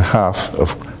less than half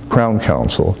of Crown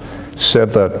Counsel said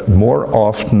that more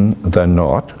often than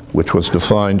not, which was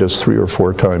defined as 3 or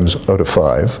 4 times out of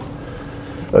 5,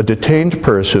 a detained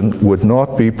person would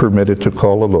not be permitted to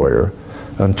call a lawyer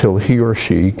until he or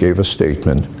she gave a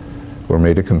statement or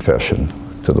made a confession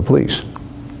to the police.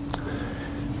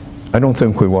 I don't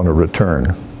think we want to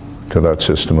return to that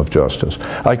system of justice.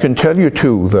 I can tell you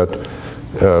too that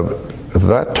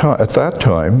at that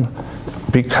time,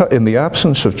 in the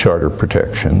absence of charter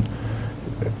protection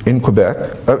in Quebec,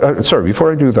 sorry,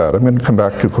 before I do that, I'm going to come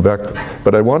back to Quebec,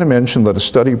 but I want to mention that a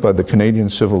study by the Canadian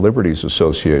Civil Liberties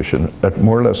Association at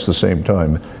more or less the same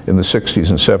time in the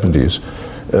 60s and 70s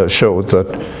showed that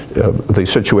the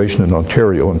situation in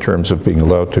Ontario in terms of being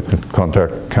allowed to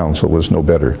contact counsel was no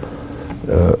better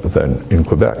than in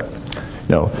Quebec.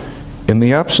 Now, in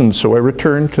the absence, so I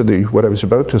return to what I was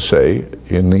about to say,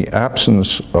 in the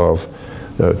absence of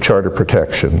charter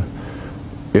protection,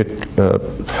 it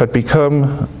had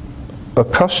become a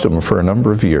custom for a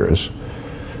number of years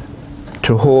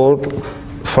to hold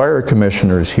fire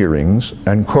commissioners' hearings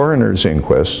and coroners'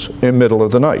 inquests in the middle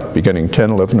of the night, beginning 10,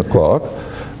 11 o'clock,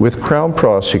 with Crown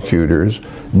prosecutors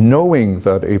knowing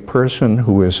that a person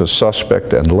who is a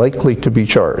suspect and likely to be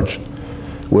charged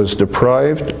was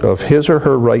deprived of his or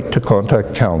her right to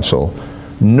contact counsel,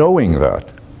 knowing that,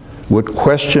 would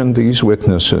question these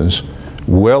witnesses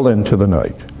well into the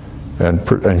night and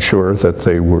ensure that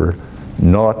they were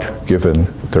not given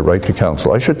the right to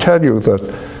counsel. I should tell you that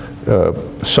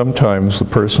sometimes the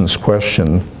persons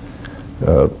questioned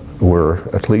were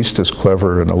at least as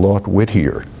clever and a lot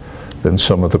wittier than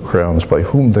some of the Crowns by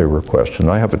whom they were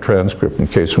questioned. I have a transcript in a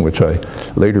case in which I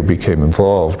later became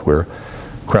involved where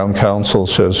Crown Counsel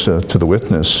says to the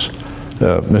witness,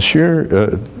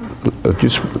 Monsieur,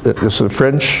 this is a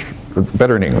French,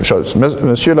 better in English,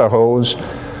 Monsieur Larose,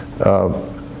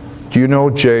 do you know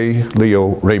J.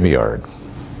 Leo Rémillard?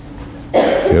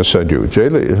 Yes, I do. J.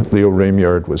 Leo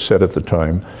Rémillard was said at the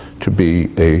time to be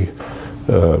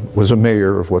was a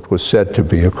mayor of what was said to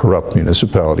be a corrupt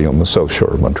municipality on the south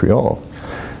shore of Montreal.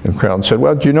 And Crown said,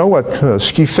 well, do you know what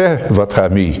ce qui fait votre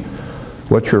ami?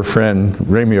 What your friend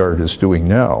Rémillard is doing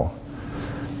now?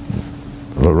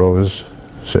 Larose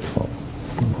said, well,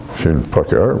 Monsieur le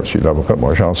procureur, Monsieur l'avocat,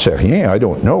 moi j'en sais rien, I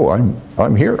don't know,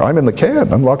 I'm here, I'm in the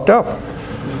can, I'm locked up.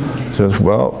 He says,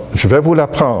 well, je vais vous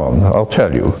l'apprendre, I'll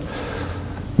tell you.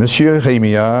 Monsieur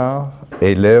Rémillard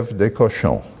élève des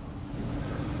cochons.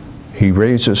 he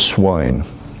raises swine,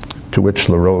 to which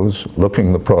LaRose,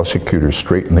 looking the prosecutor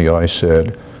straight in the eye,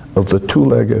 said, of the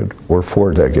two-legged or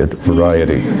four-legged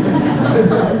variety.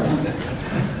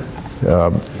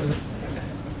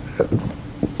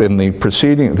 In the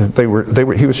proceeding,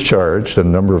 he was charged, and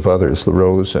a number of others,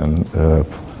 LaRose and a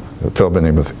fellow by the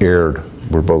name of Aird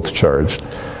were both charged.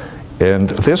 And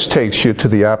this takes you to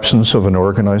the absence of an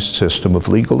organized system of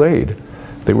legal aid.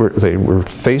 They were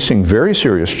facing very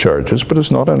serious charges, but it's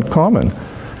not uncommon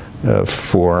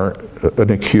for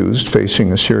an accused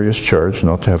facing a serious charge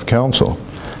not to have counsel.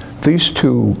 These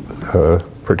two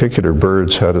particular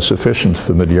birds had a sufficient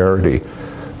familiarity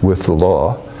with the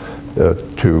law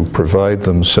to provide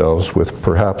themselves with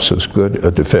perhaps as good a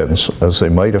defense as they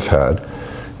might have had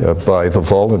by the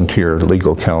volunteer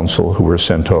legal counsel who were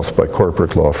sent off by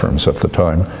corporate law firms at the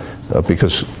time,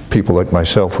 because people like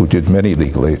myself who did many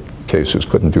legal aid cases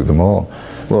couldn't do them all.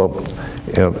 Well,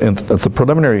 at the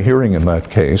preliminary hearing in that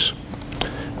case,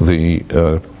 the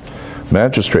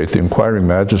magistrate, the inquiring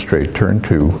magistrate, turned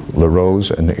to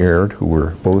LaRose and Aird, who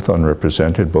were both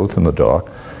unrepresented, both in the dock,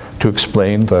 to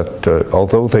explain that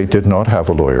although they did not have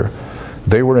a lawyer,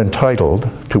 they were entitled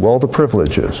to all the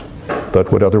privileges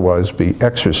that would otherwise be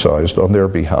exercised on their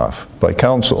behalf by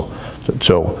counsel.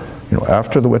 So, you know,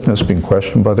 after the witness being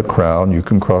questioned by the Crown, you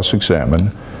can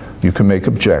cross-examine, you can make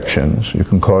objections, you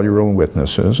can call your own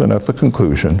witnesses, and at the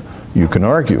conclusion, you can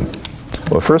argue.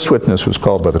 Well, the first witness was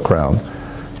called by the Crown,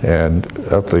 and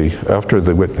after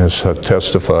the witness had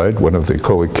testified, one of the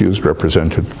co-accused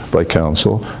represented by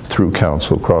counsel, through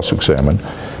counsel, cross-examined,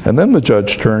 and then the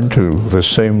judge turned to the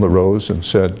same LaRose and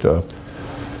said,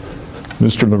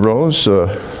 Mr. LaRose,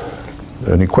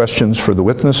 any questions for the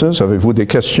witnesses? Avez-vous des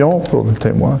questions pour le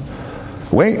témoin?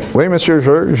 Oui, oui, Monsieur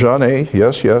Juge, j'en ai.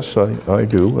 Yes, yes, I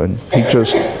do. And he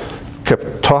just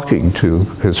kept talking to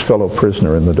his fellow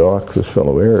prisoner in the dock, this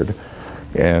fellow Aird,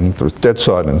 and there was dead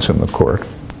silence in the court.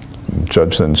 The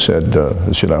judge then said,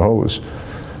 Monsieur LaRose,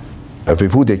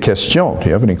 avez-vous des questions? Do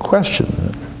you have any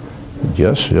questions?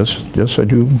 Yes, yes, yes, I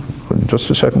do. Just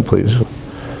a second, please.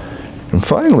 And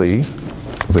finally,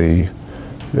 the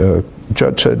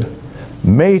judge said,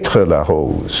 Maître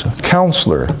LaRose,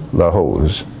 Counselor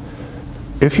LaRose,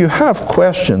 if you have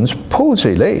questions,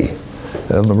 posez-les.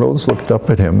 And LaRose looked up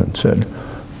at him and said,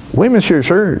 Oui, Monsieur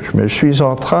Juge, mais je suis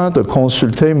en train de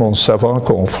consulter mon savant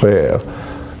confrère.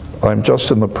 I'm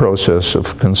just in the process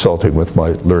of consulting with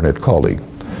my learned colleague.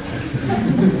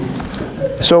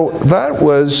 So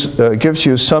that gives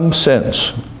you some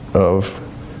sense of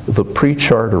the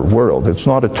pre-charter world. It's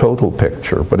not a total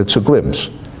picture, but it's a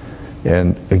glimpse.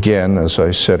 And again, as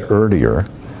I said earlier,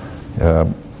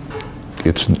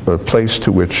 it's a place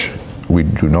to which we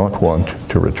do not want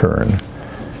to return.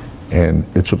 And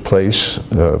it's a place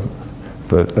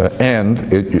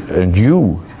and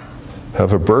you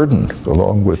have a burden,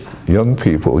 along with young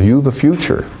people, you the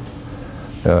future,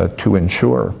 to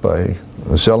ensure by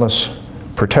zealous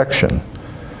protection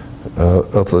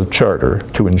of the Charter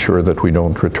to ensure that we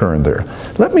don't return there.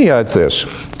 Let me add this.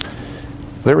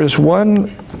 There is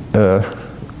one,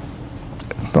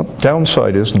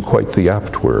 downside isn't quite the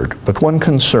apt word, but one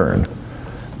concern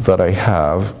that I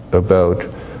have about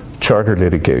charter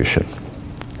litigation,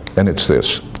 and it's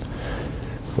this,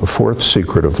 the fourth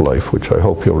secret of life, which I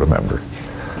hope you'll remember.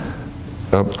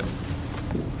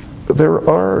 There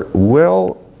are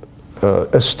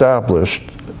well-established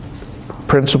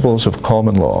principles of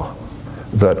common law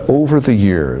that over the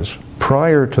years,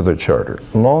 prior to the Charter,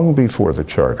 long before the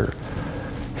Charter,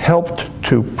 helped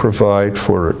to provide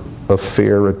for a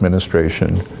fair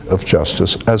administration of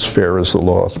justice, as fair as the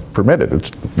law permitted.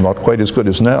 It's not quite as good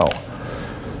as now.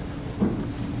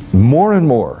 More and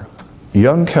more,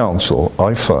 young counsel,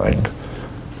 I find,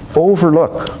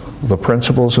 overlook the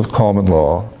principles of common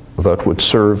law that would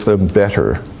serve them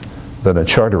better than a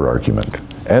charter argument.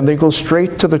 And they go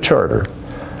straight to the Charter.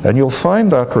 And you'll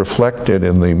find that reflected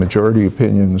in the majority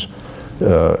opinions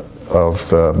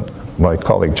of my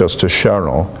colleague Justice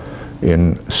Charon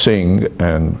in Singh,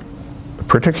 and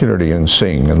particularly in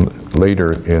Singh, and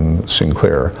later in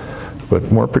Sinclair,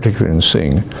 but more particularly in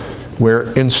Singh,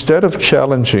 where instead of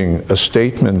challenging a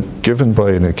statement given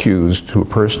by an accused to a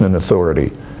person in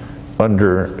authority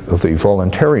under the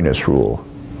voluntariness rule,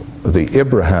 the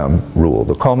Abraham rule,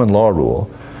 the common law rule,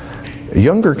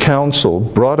 younger counsel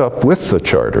brought up with the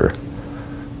Charter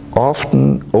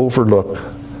often overlook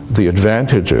the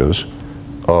advantages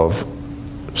of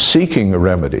seeking a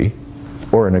remedy,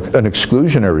 or an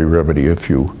exclusionary remedy, if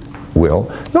you will,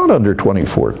 not under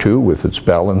 24(2) with its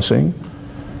balancing,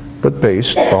 but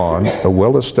based on a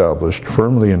well-established,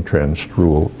 firmly entrenched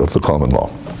rule of the common law.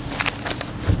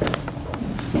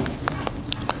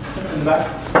 in the back.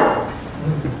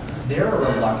 Was there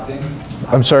a reluctance?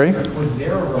 I'm sorry? Was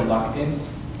there a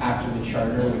reluctance after the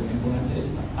charter was implemented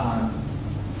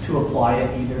to apply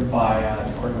it either by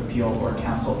the Court of Appeal or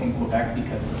Council in Quebec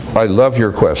because of the... I love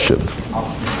your question,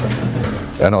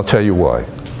 and I'll tell you why.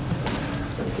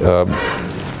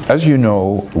 As you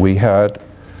know, we had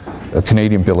a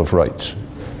Canadian Bill of Rights.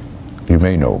 You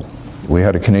may know. We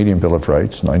had a Canadian Bill of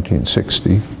Rights,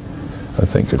 1960, I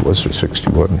think it was, or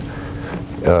 61,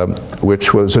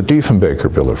 which was a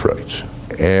Diefenbaker Bill of Rights.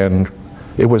 And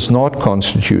it was not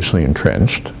constitutionally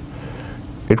entrenched.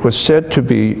 It was said to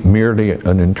be merely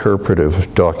an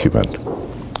interpretive document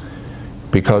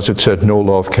because it said no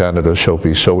law of Canada shall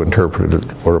be so interpreted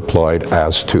or applied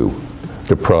as to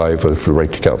deprive of the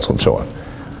right to counsel and so on.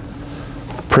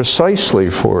 Precisely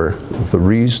for the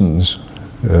reasons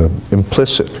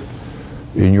implicit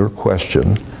in your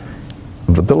question,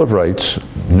 the Bill of Rights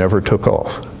never took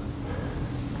off.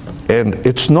 And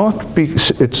it's an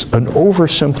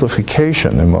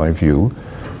oversimplification, in my view,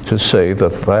 to say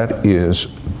that that is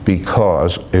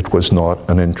because it was not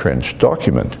an entrenched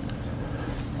document.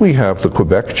 We have the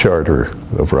Quebec Charter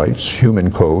of Rights,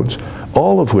 human codes,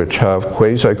 all of which have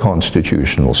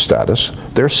quasi-constitutional status.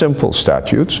 They're simple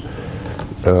statutes.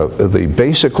 The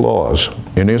basic laws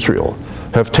in Israel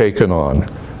have taken on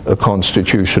a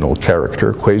constitutional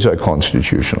character,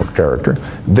 quasi-constitutional character.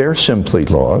 They're simply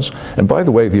laws. And by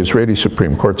the way, the Israeli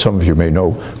Supreme Court, some of you may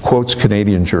know, quotes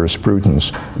Canadian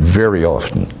jurisprudence very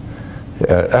often,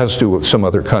 as do some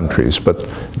other countries, but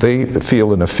they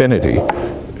feel an affinity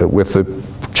with the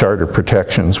charter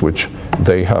protections which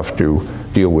they have to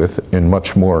deal with in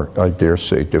much more, I dare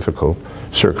say, difficult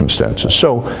circumstances.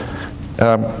 So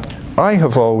I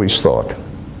have always thought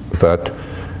that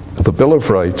the Bill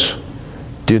of Rights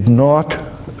did not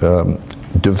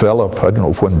develop, I don't know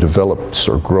if one develops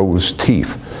or grows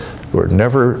teeth, or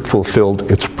never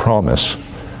fulfilled its promise,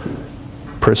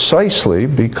 precisely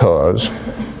because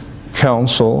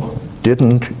counsel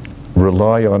didn't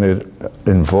rely on it,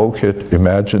 invoke it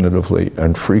imaginatively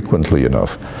and frequently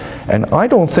enough. And I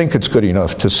don't think it's good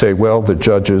enough to say, well, the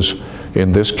judges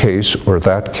in this case or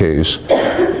that case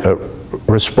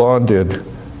responded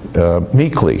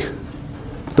meekly.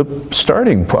 The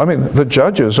starting point, I mean, the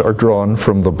judges are drawn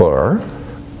from the bar.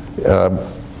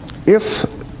 If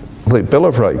the Bill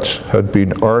of Rights had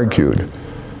been argued,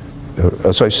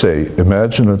 as I say,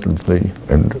 imaginatively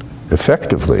and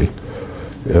effectively,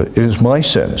 it is my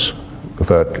sense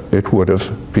that it would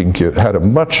have had a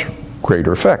much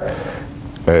greater effect.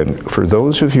 And for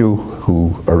those of you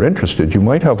who are interested, you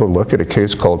might have a look at a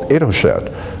case called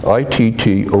Ittoshat,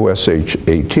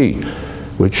 I-T-T-O-S-H-A-T,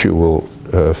 which you will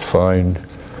find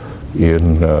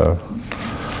in, all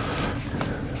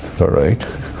right,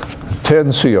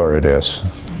 10 CRNS.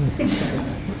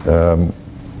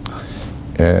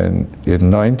 And in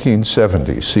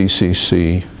 1970,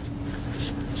 CCC,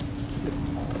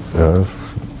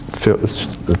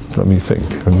 let me think,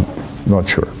 I'm not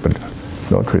sure, but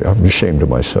not really, I'm ashamed of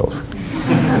myself.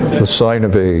 The sign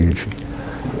of age.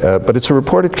 But it's a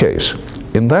reported case.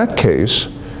 In that case,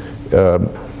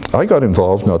 I got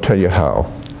involved, and I'll tell you how.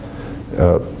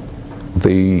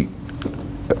 The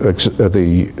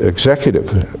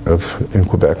executive in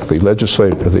Quebec,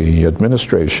 the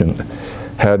administration,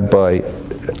 had by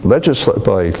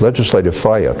legislative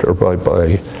fiat, or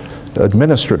by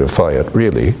administrative fiat,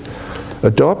 really,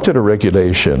 adopted a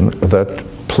regulation that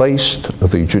placed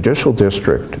the judicial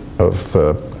district of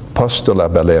Poste de la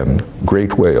Baleine,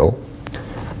 Great Whale,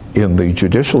 in the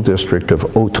judicial district of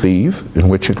Haute-Rive, in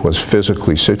which it was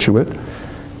physically situate,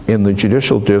 in the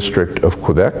judicial district of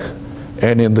Quebec,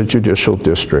 and in the judicial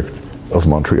district of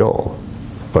Montreal,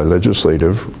 by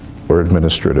legislative or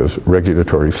administrative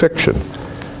regulatory fiction.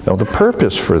 Now, the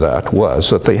purpose for that was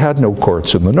that they had no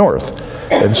courts in the north.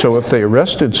 And so if they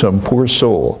arrested some poor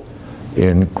soul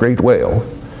in Great Whale,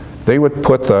 they would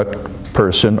put that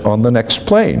person on the next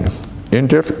plane,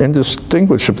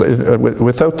 indistinguishably,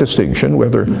 without distinction,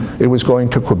 whether it was going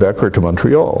to Quebec or to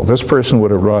Montreal. This person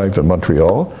would arrive in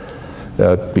Montreal,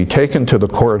 be taken to the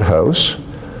courthouse,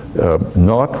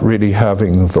 not really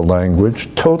having the language,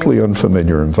 totally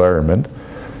unfamiliar environment.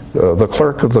 The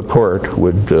clerk of the court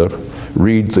would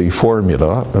read the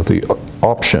formula, the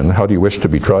option, how do you wish to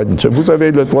be tried, and say, vous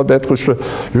avez le droit d'être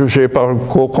jugé par un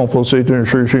cour composé d'un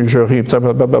juge et jury,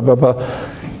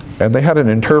 and they had an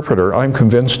interpreter. I'm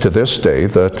convinced to this day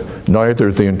that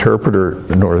neither the interpreter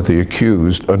nor the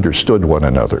accused understood one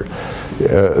another.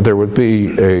 There would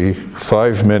be a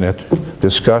 5-minute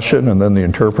discussion, and then the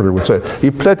interpreter would say,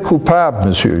 il plaide coupable,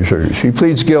 monsieur le juge, he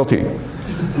pleads guilty.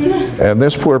 And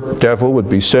this poor devil would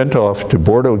be sent off to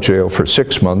Bordeaux jail for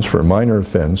 6 months for a minor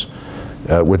offense,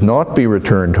 would not be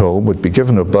returned home, would be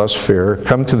given a bus fare,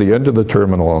 come to the end of the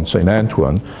terminal on St.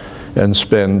 Antoine, and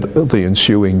spend the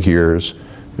ensuing years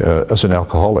as an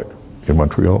alcoholic in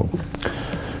Montreal.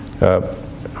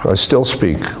 I still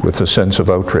speak with a sense of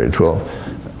outrage. Well,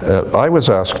 I was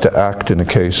asked to act in a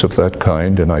case of that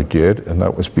kind, and I did, and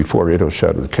that was before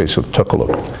Edo-Shat, the case of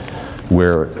Tukaluk,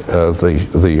 where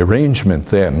the arrangement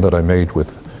then that I made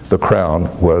with the Crown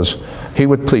was he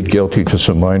would plead guilty to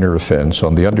some minor offense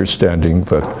on the understanding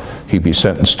that he be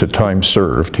sentenced to time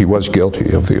served. He was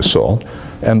guilty of the assault,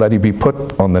 and that he be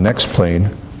put on the next plane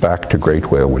back to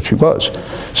Great Whale, which he was.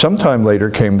 Sometime later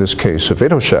came this case of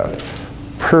Edo-Shat.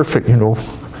 Perfect, you know,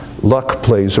 luck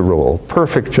plays a role.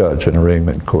 Perfect judge in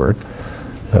arraignment court.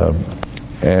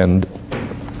 And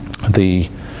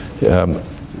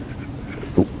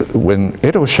when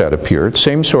Edo-Shat appeared,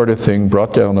 same sort of thing,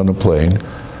 brought down on a plane.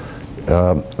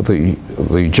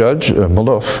 The judge,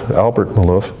 Maloof, Albert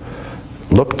Maloof,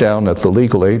 looked down at the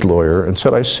legal aid lawyer and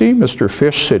said, I see Mr.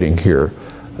 Fish sitting here.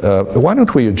 Why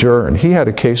don't we adjourn? He had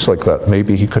a case like that.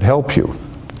 Maybe he could help you.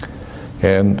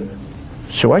 And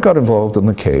so I got involved in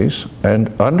the case,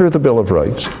 and under the Bill of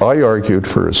Rights, I argued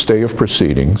for a stay of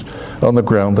proceedings on the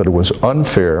ground that it was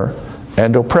unfair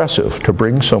and oppressive to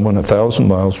bring someone 1,000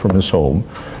 miles from his home,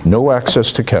 no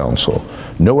access to counsel,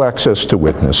 no access to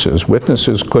witnesses.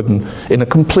 Witnesses couldn't, in a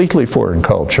completely foreign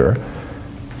culture,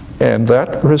 and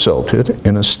that resulted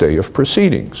in a stay of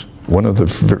proceedings. One of the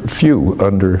few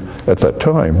at that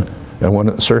time,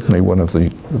 and certainly one of the,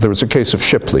 there was a case of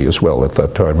Shipley as well at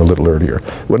that time, a little earlier,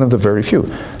 one of the very few.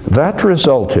 That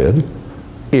resulted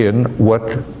in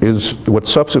what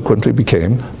subsequently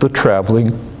became the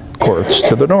traveling courts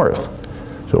to the north.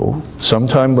 So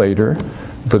sometime later,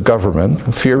 the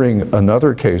government, fearing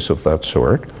another case of that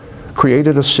sort,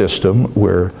 created a system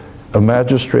where a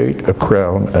magistrate, a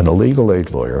Crown, and a legal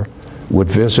aid lawyer would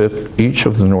visit each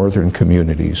of the northern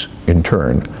communities in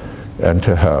turn and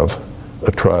to have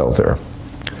a trial there.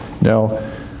 Now,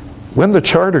 when the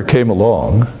charter came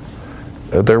along,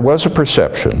 there was a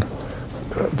perception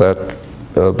that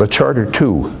the charter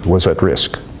too was at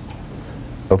risk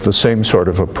of the same sort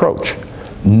of approach.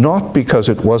 Not because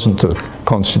it wasn't a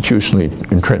constitutionally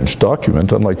entrenched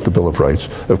document, unlike the Bill of Rights,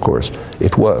 of course,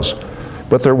 it was.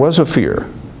 But there was a fear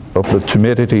of the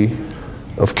timidity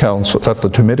of counsel, that the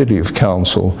timidity of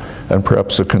counsel and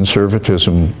perhaps the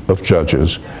conservatism of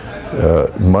judges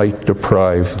might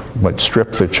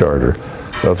strip the charter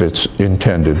of its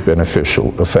intended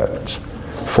beneficial effects.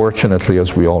 Fortunately,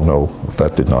 as we all know,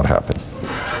 that did not happen.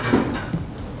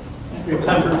 We have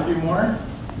time for a few more.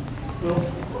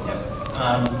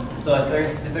 So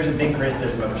if there's a big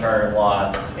criticism of charter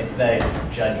law, it's that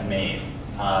it's judge-made.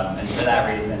 And for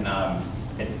that reason,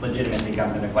 its legitimacy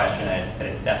comes into question, and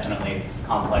it's definitely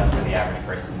complex for the average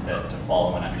person to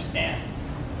follow and understand.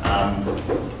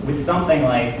 With something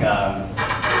like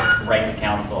right to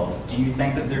counsel, do you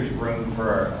think that there's room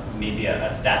for maybe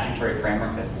a statutory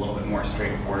framework that's a little bit more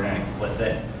straightforward and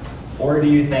explicit? Or do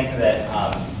you think that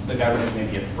the government may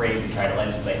be afraid to try to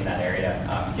legislate in that area,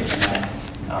 given that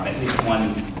at least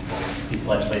one piece of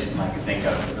legislation I could think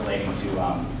of relating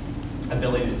to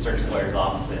ability to search lawyers'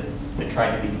 offices that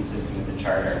tried to be consistent with the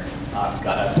charter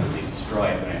got absolutely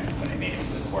destroyed when it made it to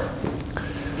the courts?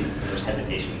 There's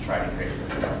hesitation to try to create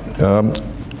a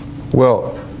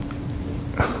well,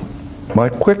 my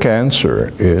quick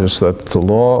answer is that the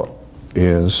law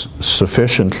is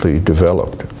sufficiently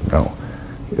developed now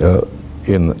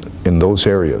in those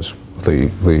areas.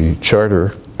 The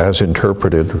charter, as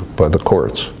interpreted by the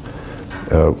courts,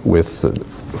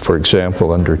 for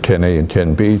example, under 10A and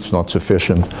 10B, it's not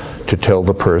sufficient to tell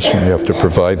the person. You have to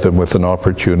provide them with an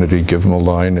opportunity, give them a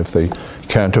line. If they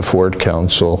can't afford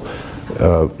counsel,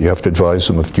 you have to advise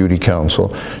them of duty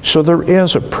counsel. So there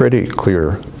is a pretty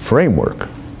clear framework.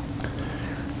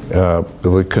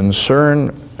 The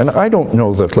concern, and I don't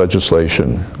know that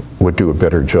legislation would do a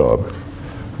better job.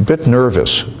 A bit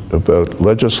nervous about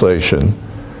legislation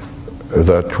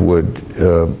that would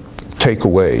take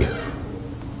away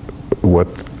what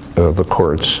the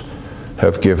courts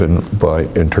have given by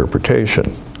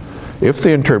interpretation. If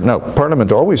now,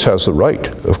 Parliament always has the right,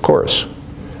 of course,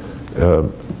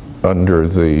 under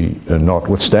the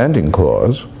notwithstanding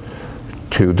clause,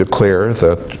 to declare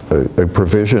that a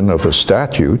provision of a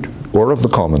statute, or of the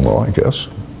common law, I guess,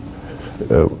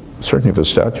 certainly of a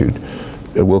statute,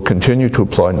 will continue to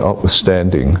apply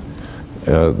notwithstanding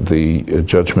the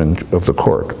judgment of the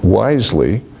court.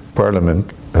 Wisely,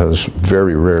 Parliament has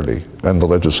very rarely, and the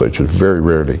legislature very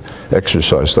rarely,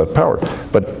 exercised that power.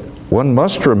 But one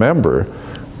must remember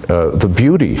the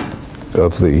beauty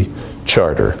of the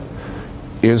Charter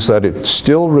is that it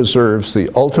still reserves the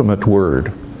ultimate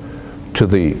word to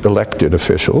the elected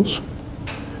officials,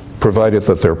 provided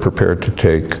that they're prepared to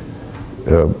take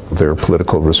their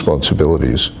political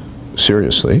responsibilities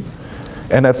seriously.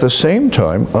 And at the same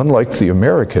time, unlike the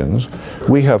Americans,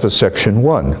 we have a Section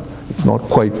 1. It's not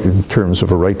quite in terms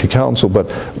of a right to counsel, but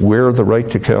where the right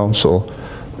to counsel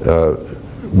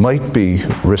might be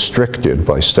restricted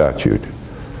by statute.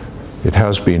 It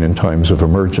has been in times of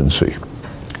emergency,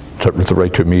 the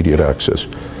right to immediate access.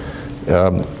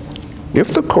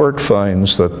 If the court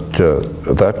finds that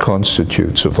that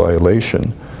constitutes a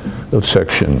violation of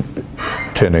Section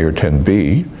 10A or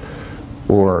 10B,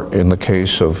 or in the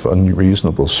case of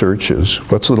unreasonable searches,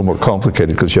 that's a little more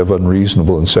complicated because you have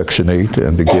unreasonable in Section 8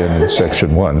 and again in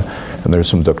Section 1, and there's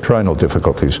some doctrinal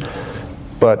difficulties.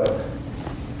 But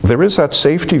there is that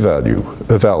safety valve,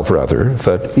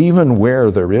 that even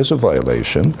where there is a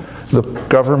violation, the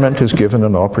government is given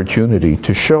an opportunity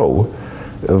to show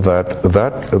that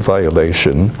that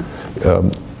violation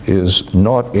is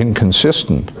not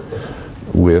inconsistent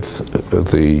with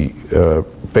the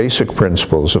basic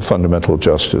principles of fundamental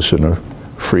justice in a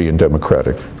free and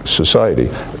democratic society.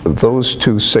 Those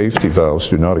two safety valves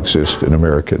do not exist in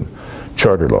American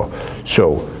charter law.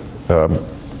 So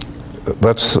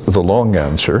that's the long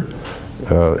answer.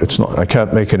 I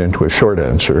can't make it into a short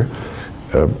answer,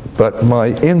 but my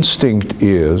instinct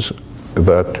is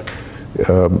that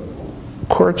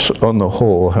courts on the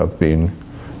whole have been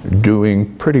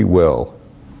doing pretty well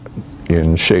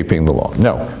in shaping the law.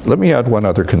 Now, let me add one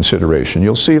other consideration.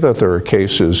 You'll see that there are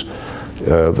cases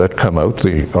that come out,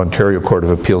 the Ontario Court of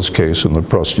Appeals case in the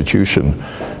prostitution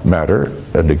matter,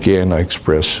 and again I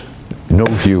express no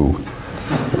view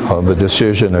on the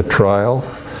decision at trial,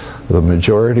 the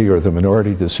majority or the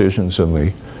minority decisions in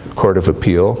the Court of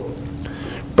Appeal,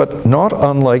 but not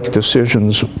unlike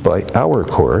decisions by our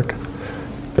court,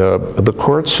 the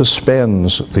court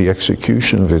suspends the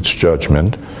execution of its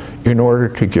judgment in order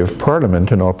to give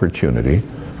Parliament an opportunity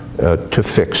to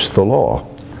fix the law.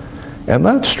 And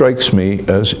that strikes me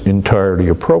as entirely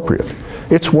appropriate.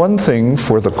 It's one thing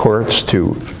for the courts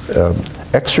to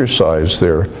exercise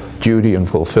their duty and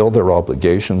fulfill their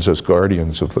obligations as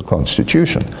guardians of the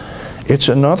Constitution. It's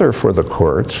another for the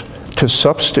courts to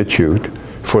substitute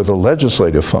for the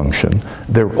legislative function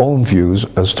their own views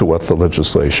as to what the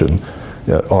legislation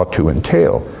ought to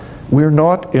entail. We're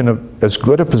not in as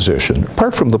good a position,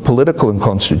 apart from the political and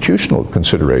constitutional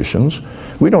considerations.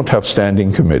 We don't have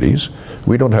standing committees.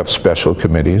 We don't have special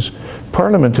committees.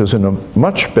 Parliament is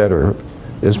much better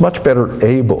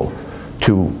able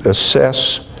to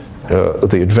assess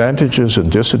the advantages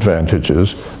and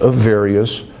disadvantages of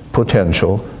various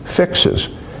potential fixes,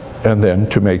 and then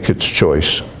to make its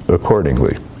choice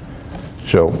accordingly.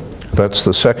 So that's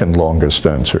the second longest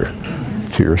answer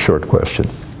to your short question.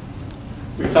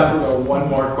 We have time for one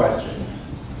more question.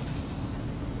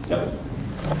 Yep.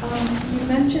 You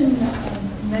mentioned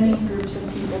many groups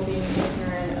of people being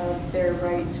ignorant of their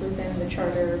rights within the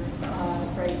Charter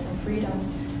rights and freedoms.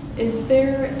 Is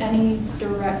there any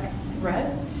direct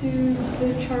threat to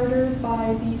the Charter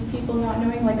by these people not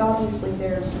knowing? Like, obviously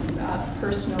there's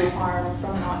personal harm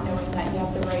from not knowing that you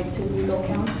have the right to legal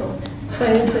counsel, but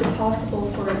is it possible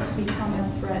for it to become a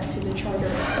threat to the Charter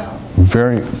itself?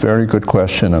 Very, very good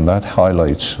question, and that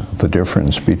highlights the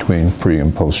difference between pre-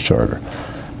 and post-Charter.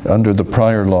 Under the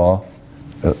prior law,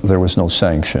 there was no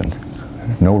sanction,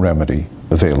 no remedy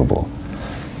available.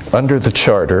 Under the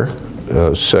Charter,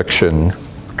 Section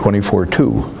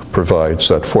 24(2) provides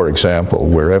that, for example,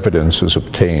 where evidence is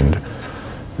obtained,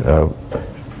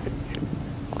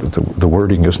 the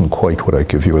wording isn't quite what I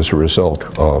give you as a result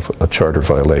of a Charter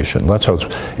violation. That's how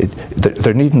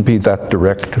there needn't be that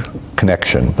direct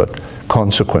connection, but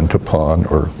consequent upon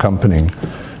or accompanying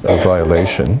a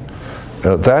violation,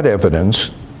 that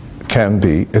evidence can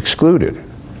be excluded.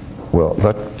 Well,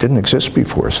 that didn't exist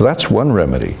before, so that's one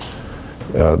remedy.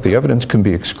 The evidence can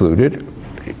be excluded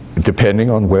depending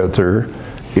on whether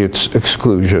its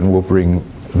exclusion will bring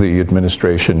the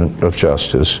administration of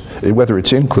justice, whether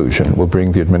its inclusion will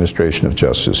bring the administration of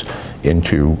justice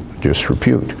into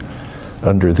disrepute.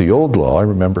 Under the old law, I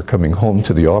remember coming home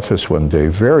to the office one day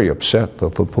very upset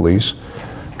that the police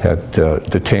had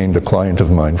detained a client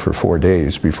of mine for 4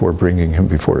 days before bringing him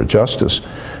before a justice.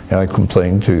 And I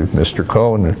complained to Mr.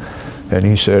 Cohen, and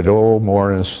he said, "Oh,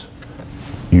 Morris,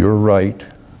 you're right,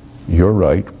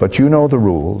 but you know the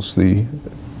rules. The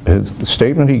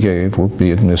statement he gave will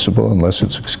be admissible unless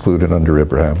it's excluded under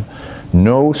Abraham.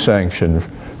 No sanction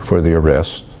for the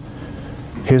arrest.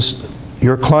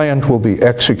 Your client will be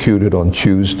executed on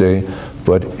Tuesday,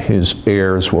 but his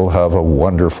heirs will have a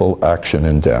wonderful action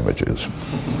in damages."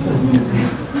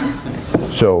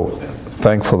 So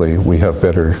thankfully, we have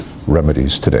better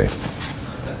remedies today.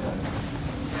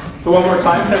 So one more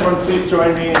time, can everyone please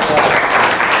join me in